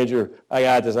finance major. I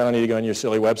got this. I don't need to go on your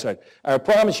silly website. I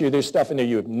promise you there's stuff in there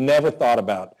you have never thought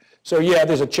about. So yeah,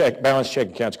 there's a balance check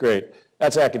account's great.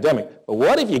 That's academic. But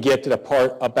what if you get to the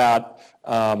part about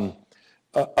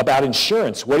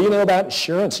insurance? What do you know about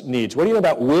insurance needs? What do you know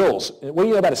about wills? What do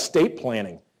you know about estate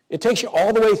planning? It takes you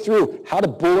all the way through how to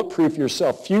bulletproof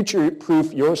yourself,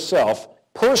 future-proof yourself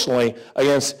personally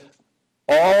against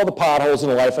all the potholes in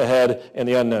the life ahead and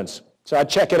the unknowns. So I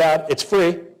check it out. It's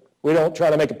free. We don't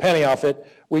try to make a penny off it.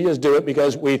 We just do it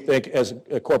because we think as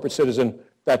a corporate citizen,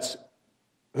 that's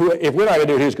who. If we're not going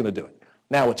to do it, who's going to do it?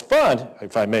 Now, what's fun,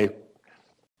 if I may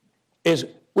is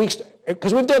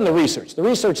because we've done the research. The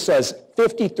research says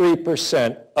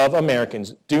 53% of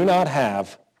Americans do not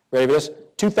have, ready for this,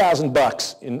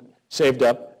 $2,000 saved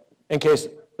up in case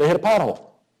they hit a pothole.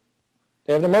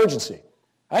 They have an emergency.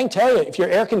 I can tell you, if your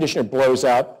air conditioner blows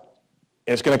out,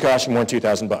 it's going to cost you more than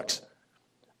 $2,000.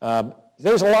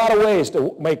 There's a lot of ways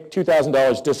to make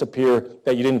 $2,000 disappear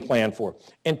that you didn't plan for.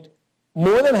 And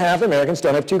more than half of Americans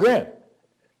don't have $2,000.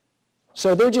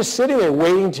 So they're just sitting there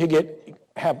waiting to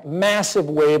have massive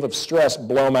wave of stress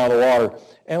blow them out of the water.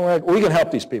 And we're like, we can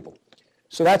help these people.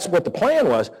 So that's what the plan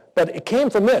was. But it came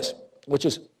from this, which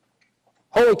is,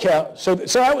 holy cow. So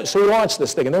we launched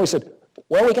this thing. And then we said,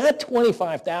 well, we got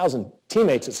 25,000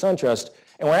 teammates at SunTrust,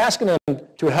 and we're asking them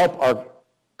to help our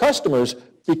customers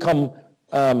become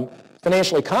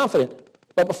financially confident.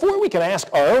 But before we can ask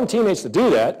our own teammates to do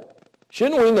that,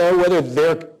 shouldn't we know whether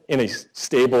they're in a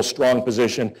stable, strong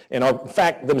position and are, in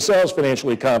fact, themselves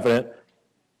financially confident?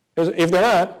 Because if they're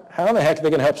not, how in the heck are they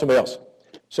going to help somebody else?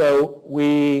 So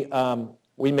we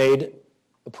made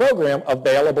the program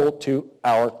available to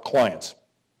our clients.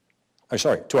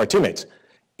 To our teammates.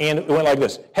 And it went like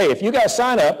this. Hey, if you guys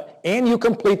sign up and you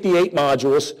complete the 8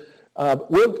 modules,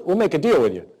 we'll make a deal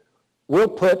with you. We'll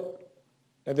put,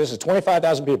 and this is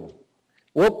 25,000 people,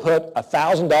 we'll put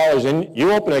 $1,000 in.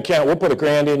 You open an account, we'll put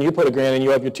 $1,000 in, you put $1,000 in, you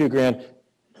have your $2,000,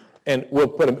 and we'll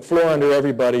put a floor under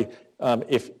everybody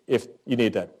if you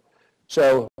need that.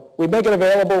 So we make it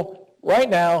available. Right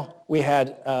now, we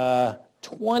had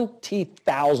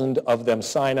 20,000 of them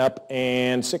sign up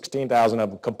and 16,000 of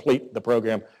them complete the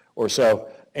program or so.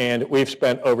 And we've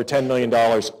spent over $10 million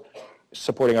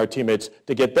supporting our teammates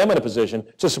to get them in a position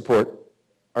to support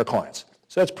our clients.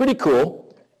 So that's pretty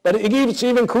cool. But it's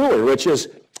even cooler, which is,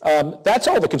 that's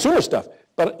all the consumer stuff.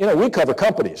 But, we cover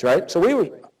companies, right? So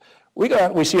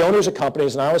we see owners of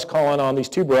companies, and I was calling on these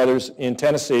 2 brothers in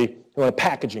Tennessee who own a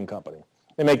packaging company.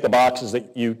 They make the boxes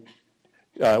that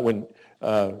when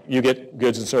you get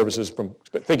goods and services from,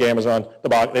 think Amazon,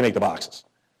 they make the boxes.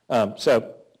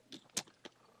 So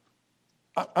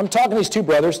I'm talking to these 2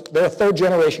 brothers. They're a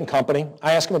 3rd-generation company.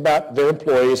 I ask them about their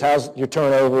employees. How's your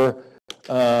turnover?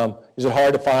 Is it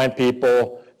hard to find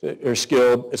people that are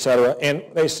skilled, et cetera?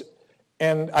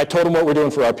 And I told them what we're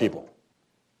doing for our people.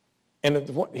 And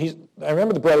I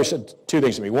remember the brother said 2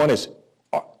 things to me. One is,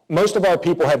 most of our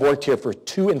people have worked here for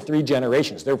 2 and 3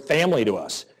 generations. They're family to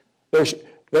us.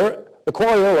 The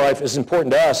quality of their life is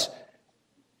important to us.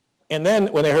 And then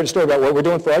when they heard a story about what we're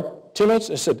doing for our teammates,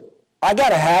 they said, I got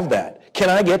to have that. Can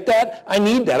I get that? I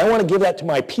need that. I want to give that to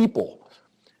my people.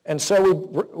 And so we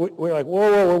were like,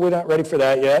 whoa, we're not ready for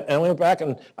that yet. And we went back,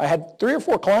 and I had 3 or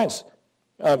 4 clients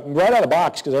right out of the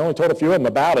box, because I only told a few of them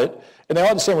about it, and they all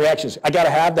had the same reactions. I got to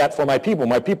have that for my people.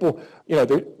 My people,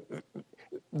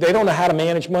 they don't know how to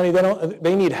manage money.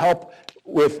 They need help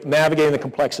with navigating the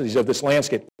complexities of this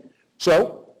landscape.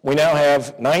 So we now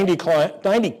have 90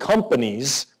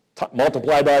 companies,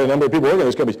 multiplied by the number of people working in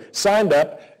those companies, signed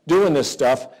up, doing this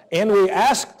stuff, and we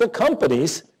ask the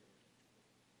companies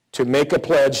to make a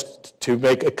pledge, to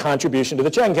make a contribution to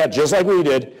the checking account, just like we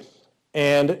did,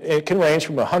 and it can range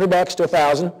from $100 to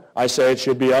 $1,000. I say it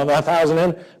should be on the $1,000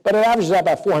 end, but it averages out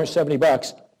about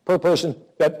 $470 per person.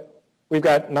 That we've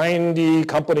got 90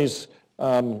 companies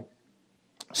signed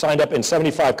up and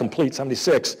 75 complete,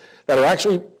 76 that are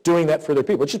actually doing that for their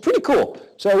people, which is pretty cool.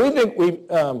 So we think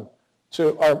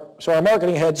so our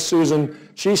marketing head, Susan,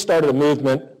 she started a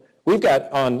movement. We got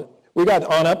on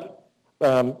up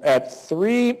at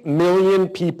 3 million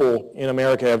people in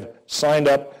America have signed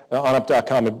up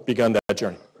onup.com and begun that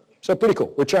journey. So pretty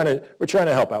cool. We're trying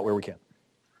to help out where we can.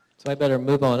 So I better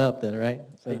move on up then, right?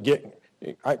 So get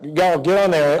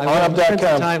on there,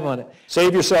 onup.com. Time on it.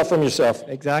 Save yourself from yourself.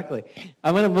 Exactly.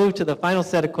 I'm going to move to the final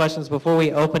set of questions before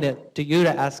we open it to you to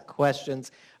ask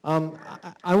questions. I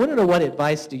want to know, what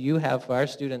advice do you have for our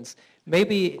students,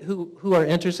 maybe who are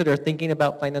interested or thinking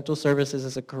about financial services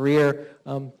as a career?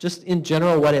 Just in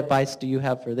general, what advice do you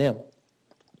have for them?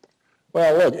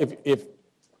 Well, look, if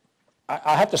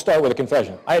I have to start with a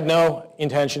confession. I had no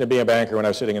intention to be a banker when I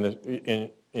was sitting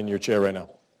in your chair right now.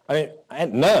 I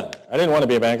had none. I didn't want to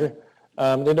be a banker.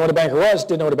 Didn't know what a banker was.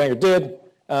 Didn't know what a banker did.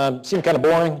 Seemed kind of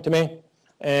boring to me,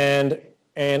 and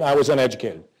I was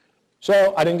uneducated.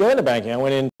 So I didn't go into banking. I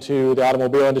went into the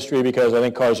automobile industry because I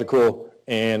think cars are cool,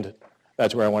 and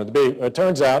that's where I wanted to be. It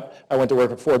turns out I went to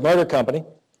work at Ford Motor Company,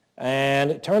 and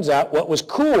it turns out what was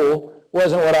cool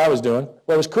wasn't what I was doing.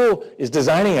 What was cool is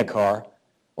designing a car,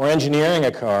 or engineering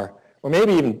a car, or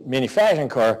maybe even manufacturing a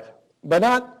car, but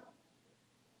not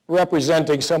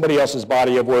representing somebody else's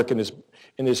body of work in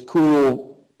this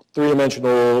cool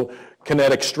three-dimensional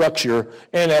kinetic structure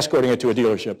and escorting it to a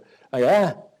dealership.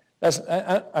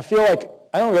 I feel like,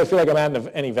 I don't really feel like I'm adding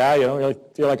any value. I don't really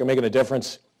feel like I'm making a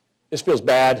difference. This feels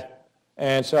bad.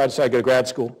 And so I decided to go to grad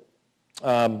school.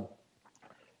 And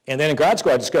then in grad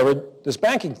school, I discovered this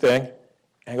banking thing.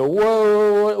 And I go,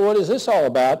 whoa, what is this all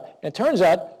about? And it turns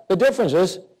out the difference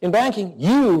is, in banking,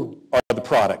 you are the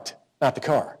product, not the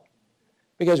car.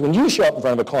 Because when you show up in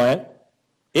front of a client,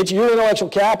 it's your intellectual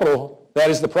capital that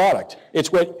is the product.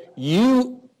 It's what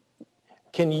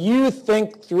can you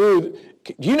think through,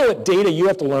 do you know what data you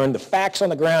have to learn, the facts on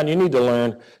the ground you need to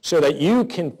learn, so that you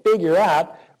can figure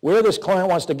out where this client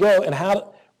wants to go and how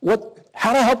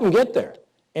to help them get there.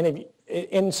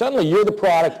 And suddenly you're the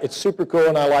product. It's super cool,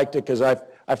 and I liked it because I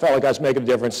felt like I was making a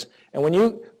difference. And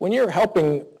when you're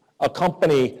helping a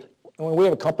company, when we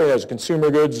have a company that's a consumer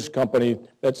goods company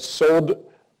that sold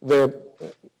the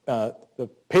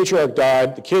patriarch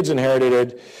died, the kids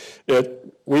inherited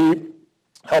it, we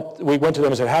went to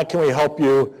them and said, how can we help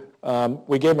you?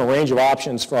 We gave them a range of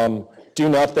options from do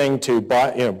nothing to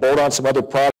buy, bolt on some other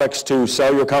products to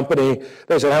sell your company.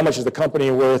 They said, how much is the company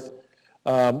worth?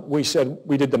 We said,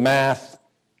 we did the math.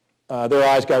 Their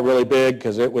eyes got really big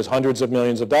because it was hundreds of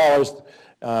millions of dollars,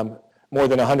 more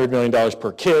than $100 million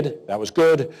per kid. That was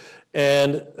good.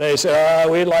 And they said,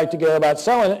 we'd like to go about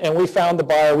selling it. And we found the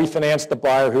buyer. We financed the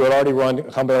buyer who had already run a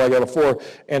company like that before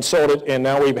and sold it. And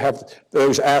now we have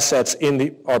those assets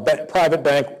in our private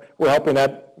bank. We're helping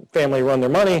that family run their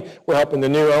money. We're helping the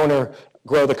new owner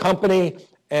grow the company.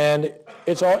 And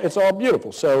it's all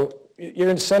beautiful. So you're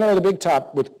in the center of the big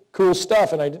top with cool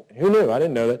stuff. And who knew? I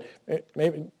didn't know that.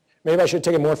 Maybe I should have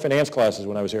taken more finance classes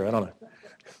when I was here. I don't know.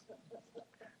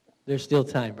 There's still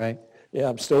time, right? Yeah,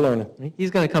 I'm still learning.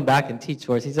 He's going to come back and teach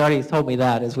for us. He's already told me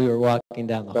that as we were walking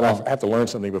down the hall. But I have to learn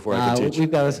something before I can teach. We've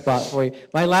got a spot for you.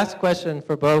 My last question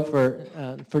for Beau, for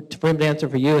him to answer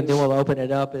for you, and then we'll open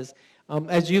it up, is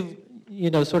as you've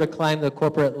sort of climbed the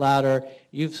corporate ladder,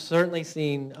 you've certainly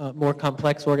seen more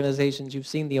complex organizations. You've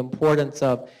seen the importance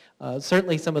of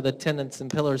certainly some of the tenets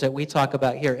and pillars that we talk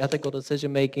about here, ethical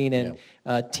decision-making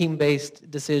and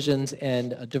team-based decisions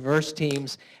and diverse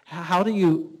teams. How do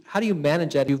you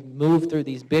manage that? You've moved through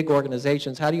these big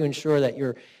organizations. How do you ensure that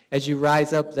as you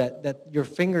rise up, that your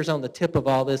finger's on the tip of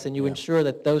all this and you ensure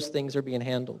that those things are being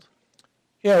handled?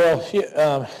 Yeah,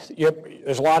 well,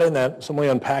 there's a lot in that, so let me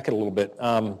unpack it a little bit.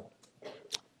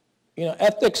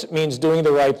 Ethics means doing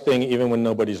the right thing even when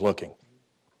nobody's looking.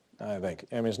 I think.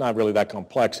 I mean, it's not really that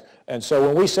complex. And so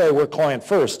when we say we're client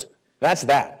first, that's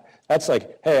that. That's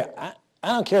like, hey, I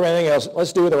don't care about anything else.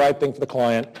 Let's do the right thing for the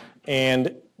client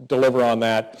and deliver on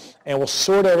that. And we'll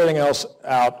sort everything else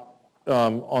out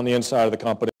on the inside of the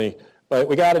company. But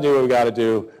we got to do what we got to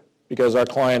do because our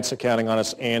clients are counting on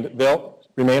us, and they'll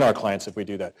remain our clients if we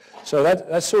do that. So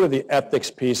that's sort of the ethics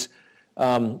piece.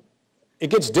 It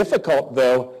gets difficult,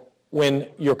 though, when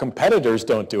your competitors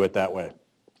don't do it that way.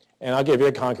 And I'll give you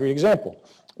a concrete example.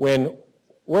 When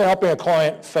we're helping a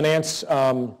client finance,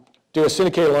 do a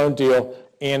syndicated loan deal,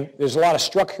 and there's a lot of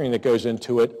structuring that goes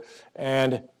into it,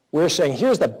 and we're saying,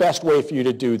 here's the best way for you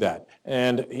to do that.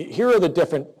 And here are the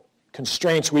different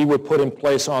constraints we would put in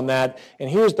place on that, and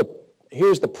here's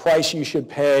the price you should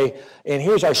pay, and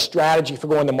here's our strategy for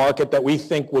going to market that we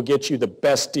think will get you the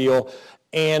best deal.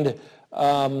 And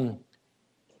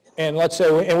let's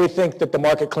say, and we think that the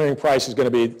market clearing price is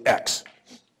going to be X.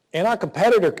 And our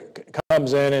competitor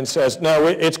comes in and says, no,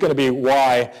 it's going to be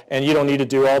Y, and you don't need to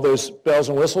do all those bells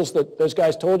and whistles that those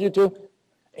guys told you to.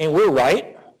 And we're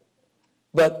right,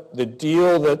 but the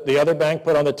deal that the other bank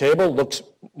put on the table looks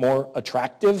more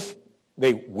attractive.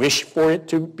 They wish for it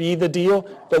to be the deal,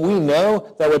 but we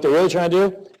know that what they're really trying to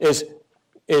do is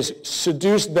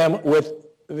seduce them with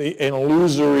an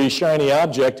illusory, shiny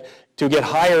object to get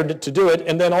hired to do it,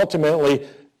 and then ultimately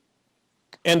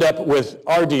end up with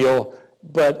our deal,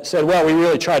 but said, well, we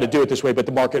really tried to do it this way, but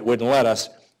the market wouldn't let us.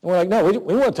 And we're like, no,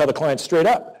 we want to tell the client straight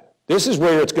up. This is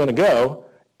where it's going to go,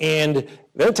 and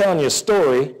they're telling you a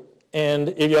story, and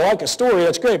if you like a story,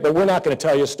 that's great, but we're not going to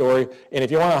tell you a story, and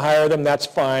if you want to hire them, that's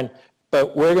fine,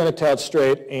 but we're going to tell it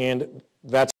straight, and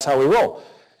that's how we roll.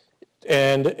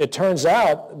 And it turns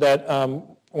out that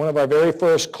one of our very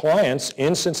first clients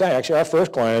in Cincinnati, actually our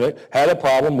first client, had a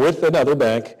problem with another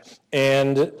bank,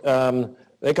 and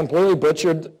they completely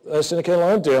butchered a syndicated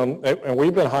loan deal, and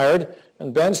we've been hired,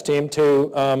 and Ben's team,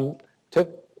 to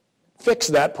fix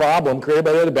that problem created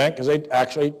by the other bank because they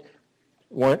actually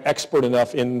weren't expert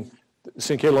enough in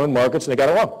syndicated loan markets, and they got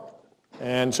it wrong.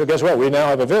 And so guess what? We now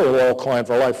have a very loyal client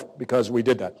for life because we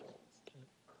did that.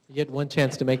 You get one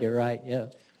chance to make it right, yeah.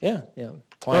 Yeah.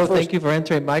 Well, thank you for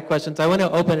answering my questions. I want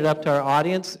to open it up to our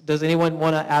audience. Does anyone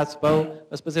want to ask Beau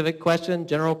a specific question,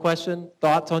 general question,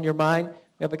 thoughts on your mind?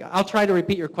 I'll try to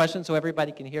repeat your question so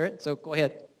everybody can hear it, so go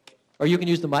ahead. Or you can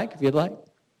use the mic if you'd like.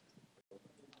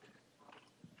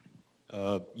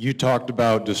 You talked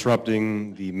about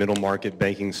disrupting the middle market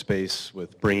banking space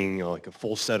with bringing like a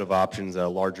full set of options that a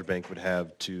larger bank would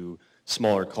have to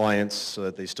smaller clients so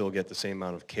that they still get the same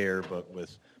amount of care but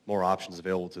with more options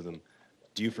available to them.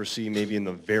 Do you foresee maybe in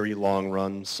the very long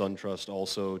run SunTrust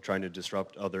also trying to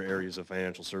disrupt other areas of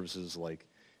financial services like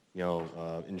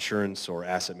insurance or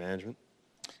asset management?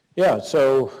 Yeah,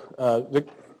 so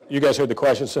you guys heard the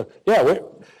question. So yeah,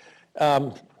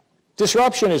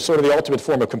 disruption is sort of the ultimate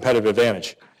form of competitive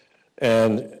advantage.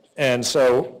 And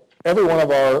so every one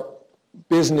of our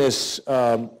business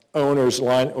owners,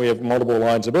 we have multiple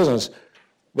lines of business,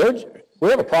 we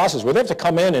have a process where they have to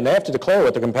come in and they have to declare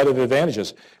what the competitive advantage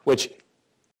is, which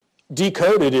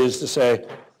decoded is to say,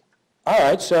 all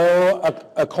right, so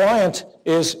a client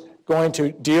is going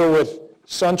to deal with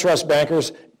SunTrust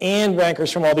bankers and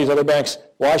bankers from all these other banks.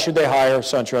 Why should they hire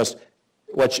SunTrust?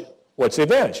 What's the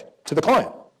advantage to the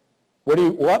client?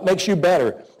 What makes you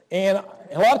better? And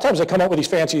a lot of times they come up with these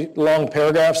fancy long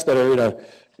paragraphs that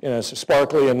are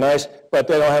sparkly and nice, but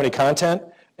they don't have any content.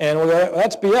 And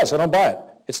that's BS. I don't buy it.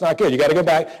 It's not good. You got to go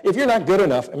back. If you're not good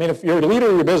enough, I mean, if your leader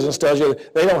of your business tells you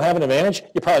they don't have an advantage,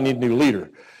 you probably need a new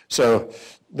leader. So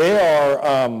they are.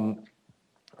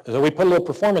 So we put a little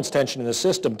performance tension in the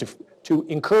system to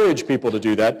encourage people to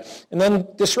do that. And then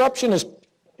disruption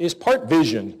is part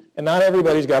vision, and not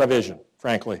everybody's got a vision,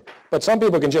 frankly. But some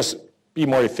people can just be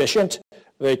more efficient.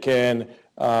 They can,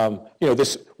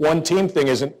 this one team thing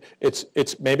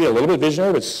it's maybe a little bit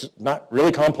visionary, but it's not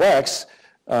really complex.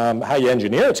 How you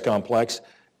engineer it's complex.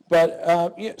 But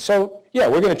our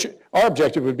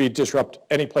objective would be to disrupt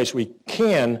any place we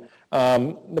can.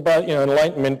 But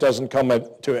enlightenment doesn't come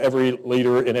to every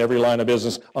leader in every line of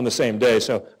business on the same day.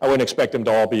 So I wouldn't expect them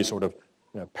to all be sort of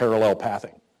parallel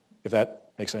pathing, if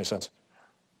that makes any sense.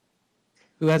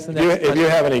 Who has the next question? If you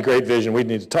have any great vision, we'd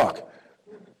need to talk.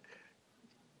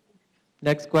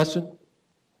 Next question.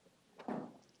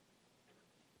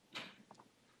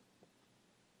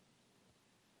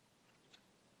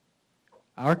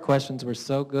 Our questions were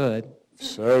so good.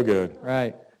 So good.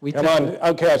 Right. Come on.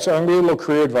 Okay, so I'm going to give you a little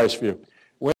career advice for you.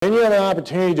 When you have an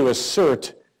opportunity to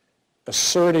assertive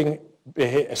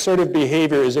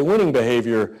behavior is a winning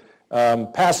behavior,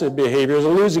 passive behavior is a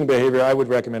losing behavior, I would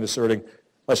recommend asserting.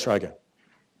 Let's try again.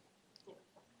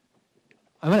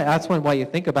 I'm going to ask one while you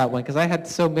think about one, because I had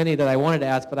so many that I wanted to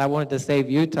ask, but I wanted to save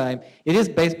you time. It is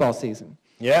baseball season.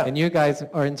 Yeah. And you guys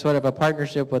are in sort of a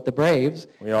partnership with the Braves,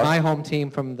 we are. My home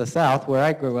team from the South, where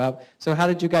I grew up. So how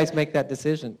did you guys make that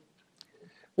decision?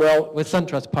 Well, with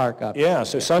SunTrust Park up. Yeah,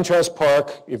 so SunTrust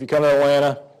Park, if you come to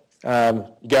Atlanta,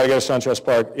 you got to go to SunTrust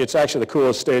Park. It's actually the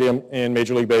coolest stadium in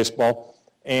Major League Baseball.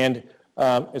 And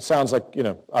it sounds like,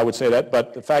 I would say that,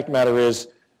 but the fact of the matter is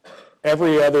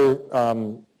every other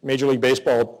Major League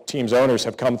Baseball team's owners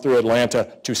have come through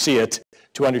Atlanta to see it,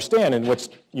 to understand. And what's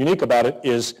unique about it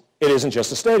is it isn't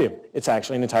just a stadium. It's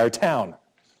actually an entire town.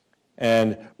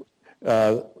 And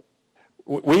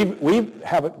we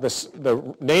have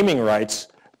the naming rights,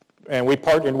 and we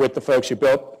partnered with the folks who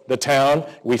built the town.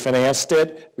 We financed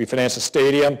it. We financed the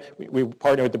stadium. We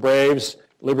partnered with the Braves.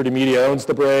 Liberty Media owns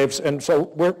the Braves. And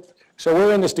so we're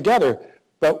in this together.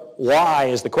 But why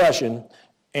is the question?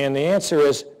 And the answer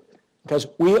is because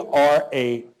we are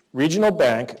a regional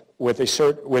bank with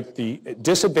the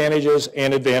disadvantages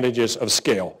and advantages of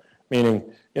scale. Meaning,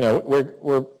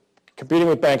 we're competing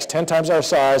with banks 10 times our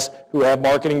size who have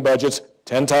marketing budgets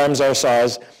 10 times our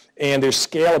size, and there's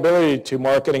scalability to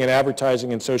marketing and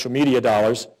advertising and social media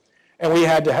dollars. And we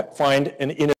had to find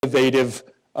an innovative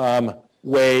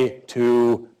way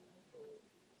to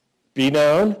be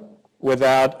known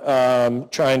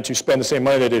without trying to spend the same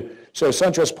money they do. So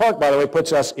SunTrust Park, by the way,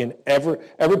 puts us in every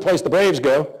place the Braves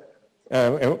go,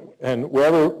 and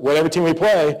whatever team we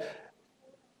play,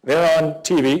 they're on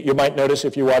TV. You might notice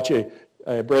if you watch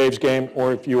a Braves game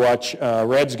or if you watch a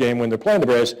Reds game when they're playing the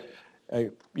Braves,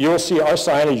 you'll see our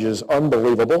signage is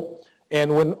unbelievable.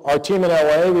 And when our team in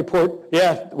LA report,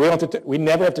 we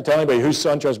never have to tell anybody who's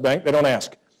SunTrust Bank. They don't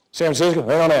ask. San Francisco,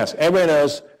 they don't ask. Everybody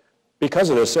knows because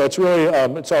of this. So it's really,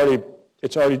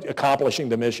 it's already accomplishing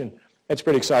the mission. It's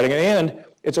pretty exciting. And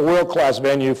it's a world-class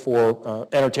venue for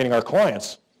entertaining our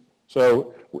clients.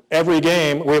 So every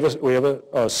game, we have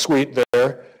a suite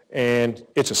there, and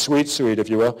it's a suite, if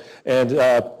you will. And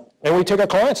we take our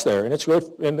clients there, and it's really,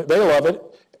 and they love it.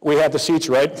 We have the seats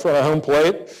right in front of home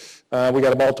plate. We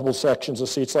got multiple sections of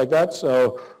seats like that,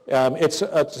 so it's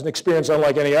an experience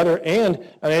unlike any other. And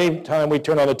any time we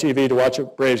turn on the TV to watch a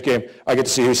Braves game, I get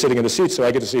to see who's sitting in the seats, so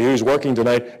I get to see who's working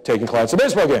tonight, taking clients to the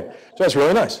baseball game. So that's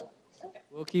really nice.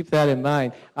 We'll keep that in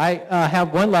mind. I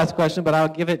have one last question, but I'll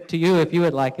give it to you if you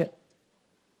would like it.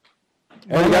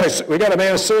 And we got a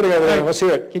man sitting over there. Let's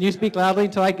hear it. Can you speak loudly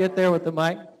until I get there with the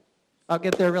mic? I'll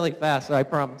get there really fast, I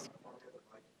promise.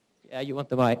 Yeah, you want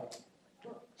the mic.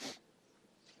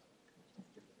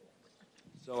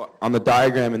 So on the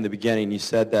diagram in the beginning, you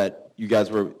said that you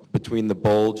guys were between the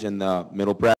bulge and the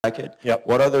middle bracket. Yep.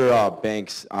 What other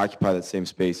banks occupy that same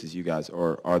space as you guys,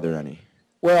 or are there any?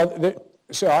 Well,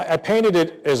 so I painted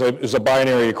it as a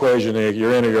binary equation.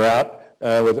 You're in or you're out.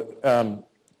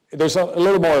 There's a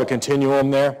little more of a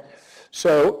continuum there.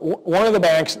 So one of the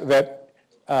banks that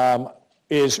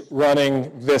is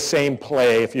running the same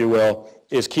play, if you will,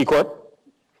 is KeyCorp.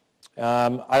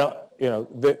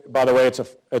 By the way,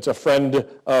 it's a friend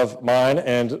of mine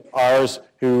and ours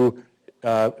who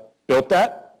built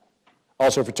that.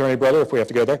 Also a fraternity brother, if we have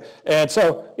to go there. And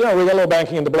so, we got a little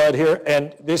banking in the blood here,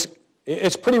 and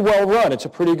it's pretty well run. It's a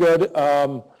pretty good,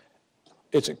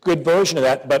 it's a good version of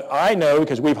that. But I know,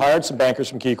 because we've hired some bankers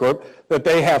from KeyCorp, that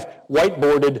they have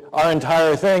whiteboarded our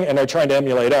entire thing, and they're trying to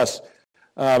emulate us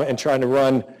and trying to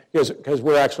run, because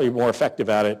we're actually more effective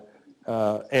at it.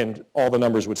 And all the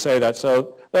numbers would say that.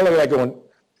 So they look at that going,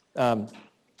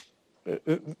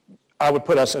 I would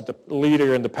put us at the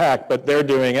leader in the pack, but they're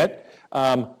doing it.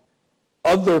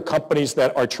 Other companies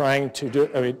that are trying to do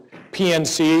it,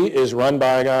 PNC is run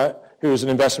by a guy who's an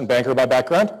investment banker by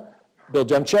background, Bill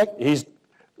Demchek.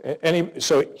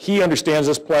 So he understands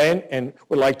this play and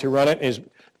would like to run it.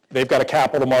 They've got a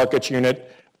capital markets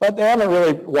unit, but they haven't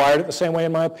really wired it the same way,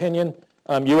 in my opinion.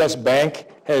 U.S. Bank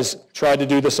has tried to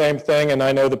do the same thing, and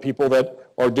I know the people that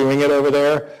are doing it over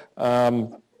there.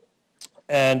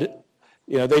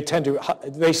 They tend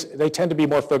to be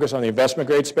more focused on the investment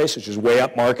grade space, which is way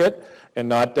up market, and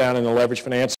not down in the leverage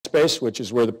finance space, which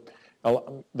is where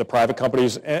the private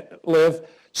companies live.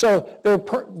 So there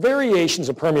are variations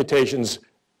and permutations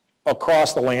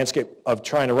across the landscape of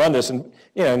trying to run this. And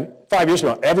 5 years from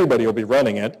now, everybody will be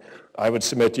running it. I would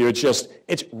submit to you,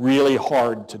 it's really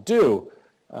hard to do.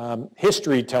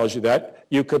 History tells you that.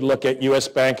 You could look at U.S.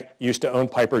 Bank used to own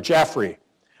Piper Jaffray.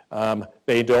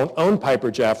 They don't own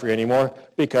Piper Jaffray anymore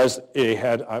because it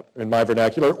had, in my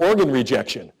vernacular, organ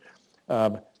rejection.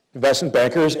 Investment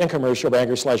bankers and commercial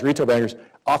bankers / retail bankers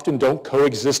often don't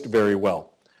coexist very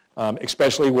well,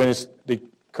 especially when the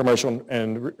commercial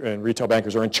and retail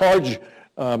bankers are in charge.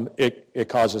 It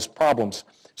causes problems.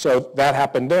 So that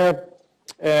happened there.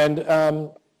 And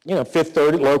Fifth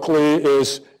Third locally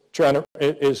is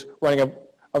running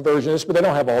a version of this, but they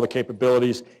don't have all the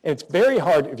capabilities. And it's very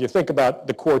hard, if you think about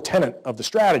the core tenet of the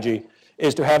strategy,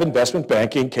 is to have investment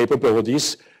banking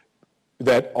capabilities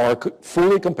that are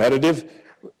fully competitive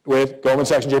with Goldman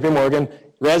Sachs and JP Morgan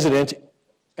resident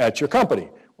at your company.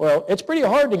 Well, it's pretty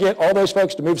hard to get all those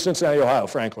folks to move to Cincinnati, Ohio,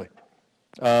 frankly.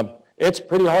 It's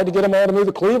pretty hard to get them all to move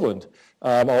to Cleveland,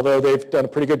 although they've done a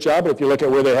pretty good job. But if you look at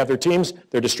where they have their teams,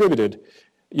 they're distributed.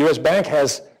 U.S. Bank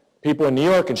has people in New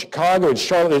York and Chicago and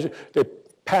Charlotte. They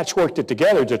patchworked it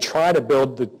together to try to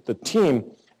build the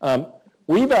team.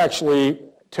 We've actually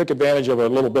took advantage of a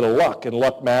little bit of luck, and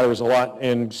luck matters a lot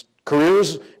in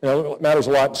careers, it matters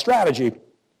a lot in strategy.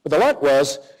 But the luck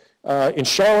was in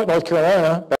Charlotte, North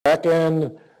Carolina, back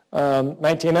in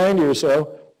 1990 or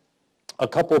so, a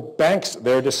couple banks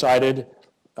there decided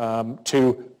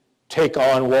to take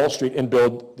on Wall Street and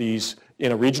build these,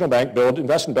 in a regional bank, build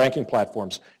investment banking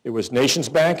platforms. It was Nations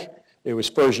Bank, it was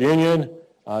First Union,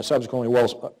 subsequently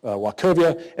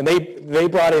Wachovia, and they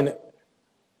brought in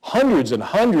hundreds and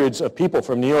hundreds of people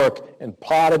from New York and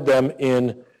plotted them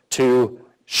into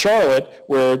Charlotte,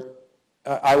 where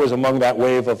I was among that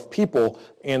wave of people,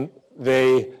 and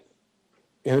the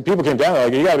people came down,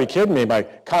 like, you gotta be kidding me, my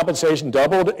compensation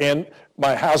doubled and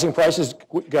my housing prices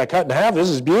got cut in half, this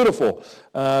is beautiful.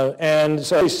 And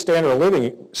so the standard of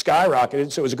living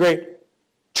skyrocketed, so it was a great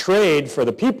trade for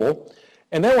the people.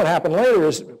 And then what happened later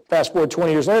is, fast forward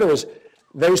 20 years later, is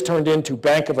those turned into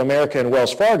Bank of America and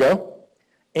Wells Fargo,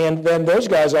 and then those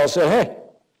guys all said, hey,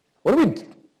 what are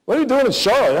we doing in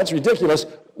Charlotte? That's ridiculous.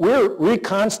 We're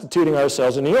reconstituting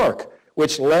ourselves in New York,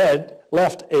 which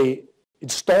left a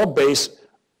installed base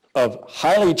of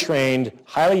highly trained,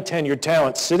 highly tenured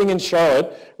talent sitting in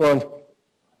Charlotte going,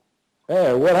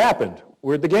 hey, what happened?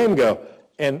 Where'd the game go?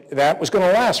 And that was going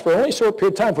to last for only a short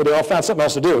period of time before they all found something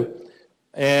else to do.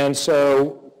 And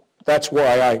so that's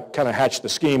why I kind of hatched the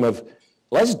scheme of,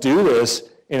 let's do this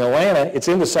in Atlanta. It's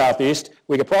in the Southeast.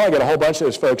 we could probably get a whole bunch of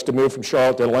those folks to move from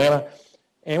Charlotte to Atlanta,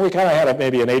 and we kind of had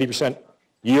maybe an 80%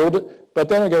 yield. But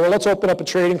then we go, well, let's open up a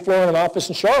trading floor and an office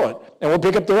in Charlotte, and we'll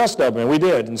pick up the rest of them, and we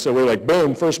did. And so we were like,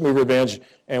 boom, first mover advantage,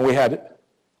 and we had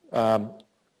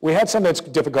something that's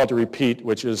difficult to repeat,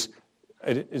 which is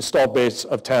an installed base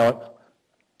of talent,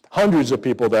 hundreds of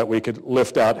people that we could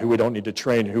lift out who we don't need to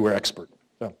train, who are expert.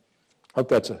 So hope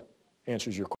that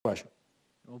answers your question.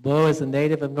 Well, Beau, as a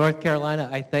native of North Carolina,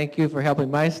 I thank you for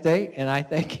helping my state, and I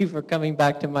thank you for coming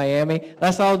back to Miami.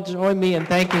 Let's all join me in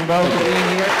thanking Beau for being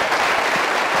here.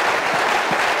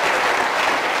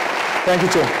 Thank you,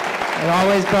 Tim. And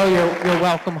always, Beau, you're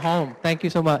welcome home. Thank you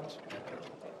so much.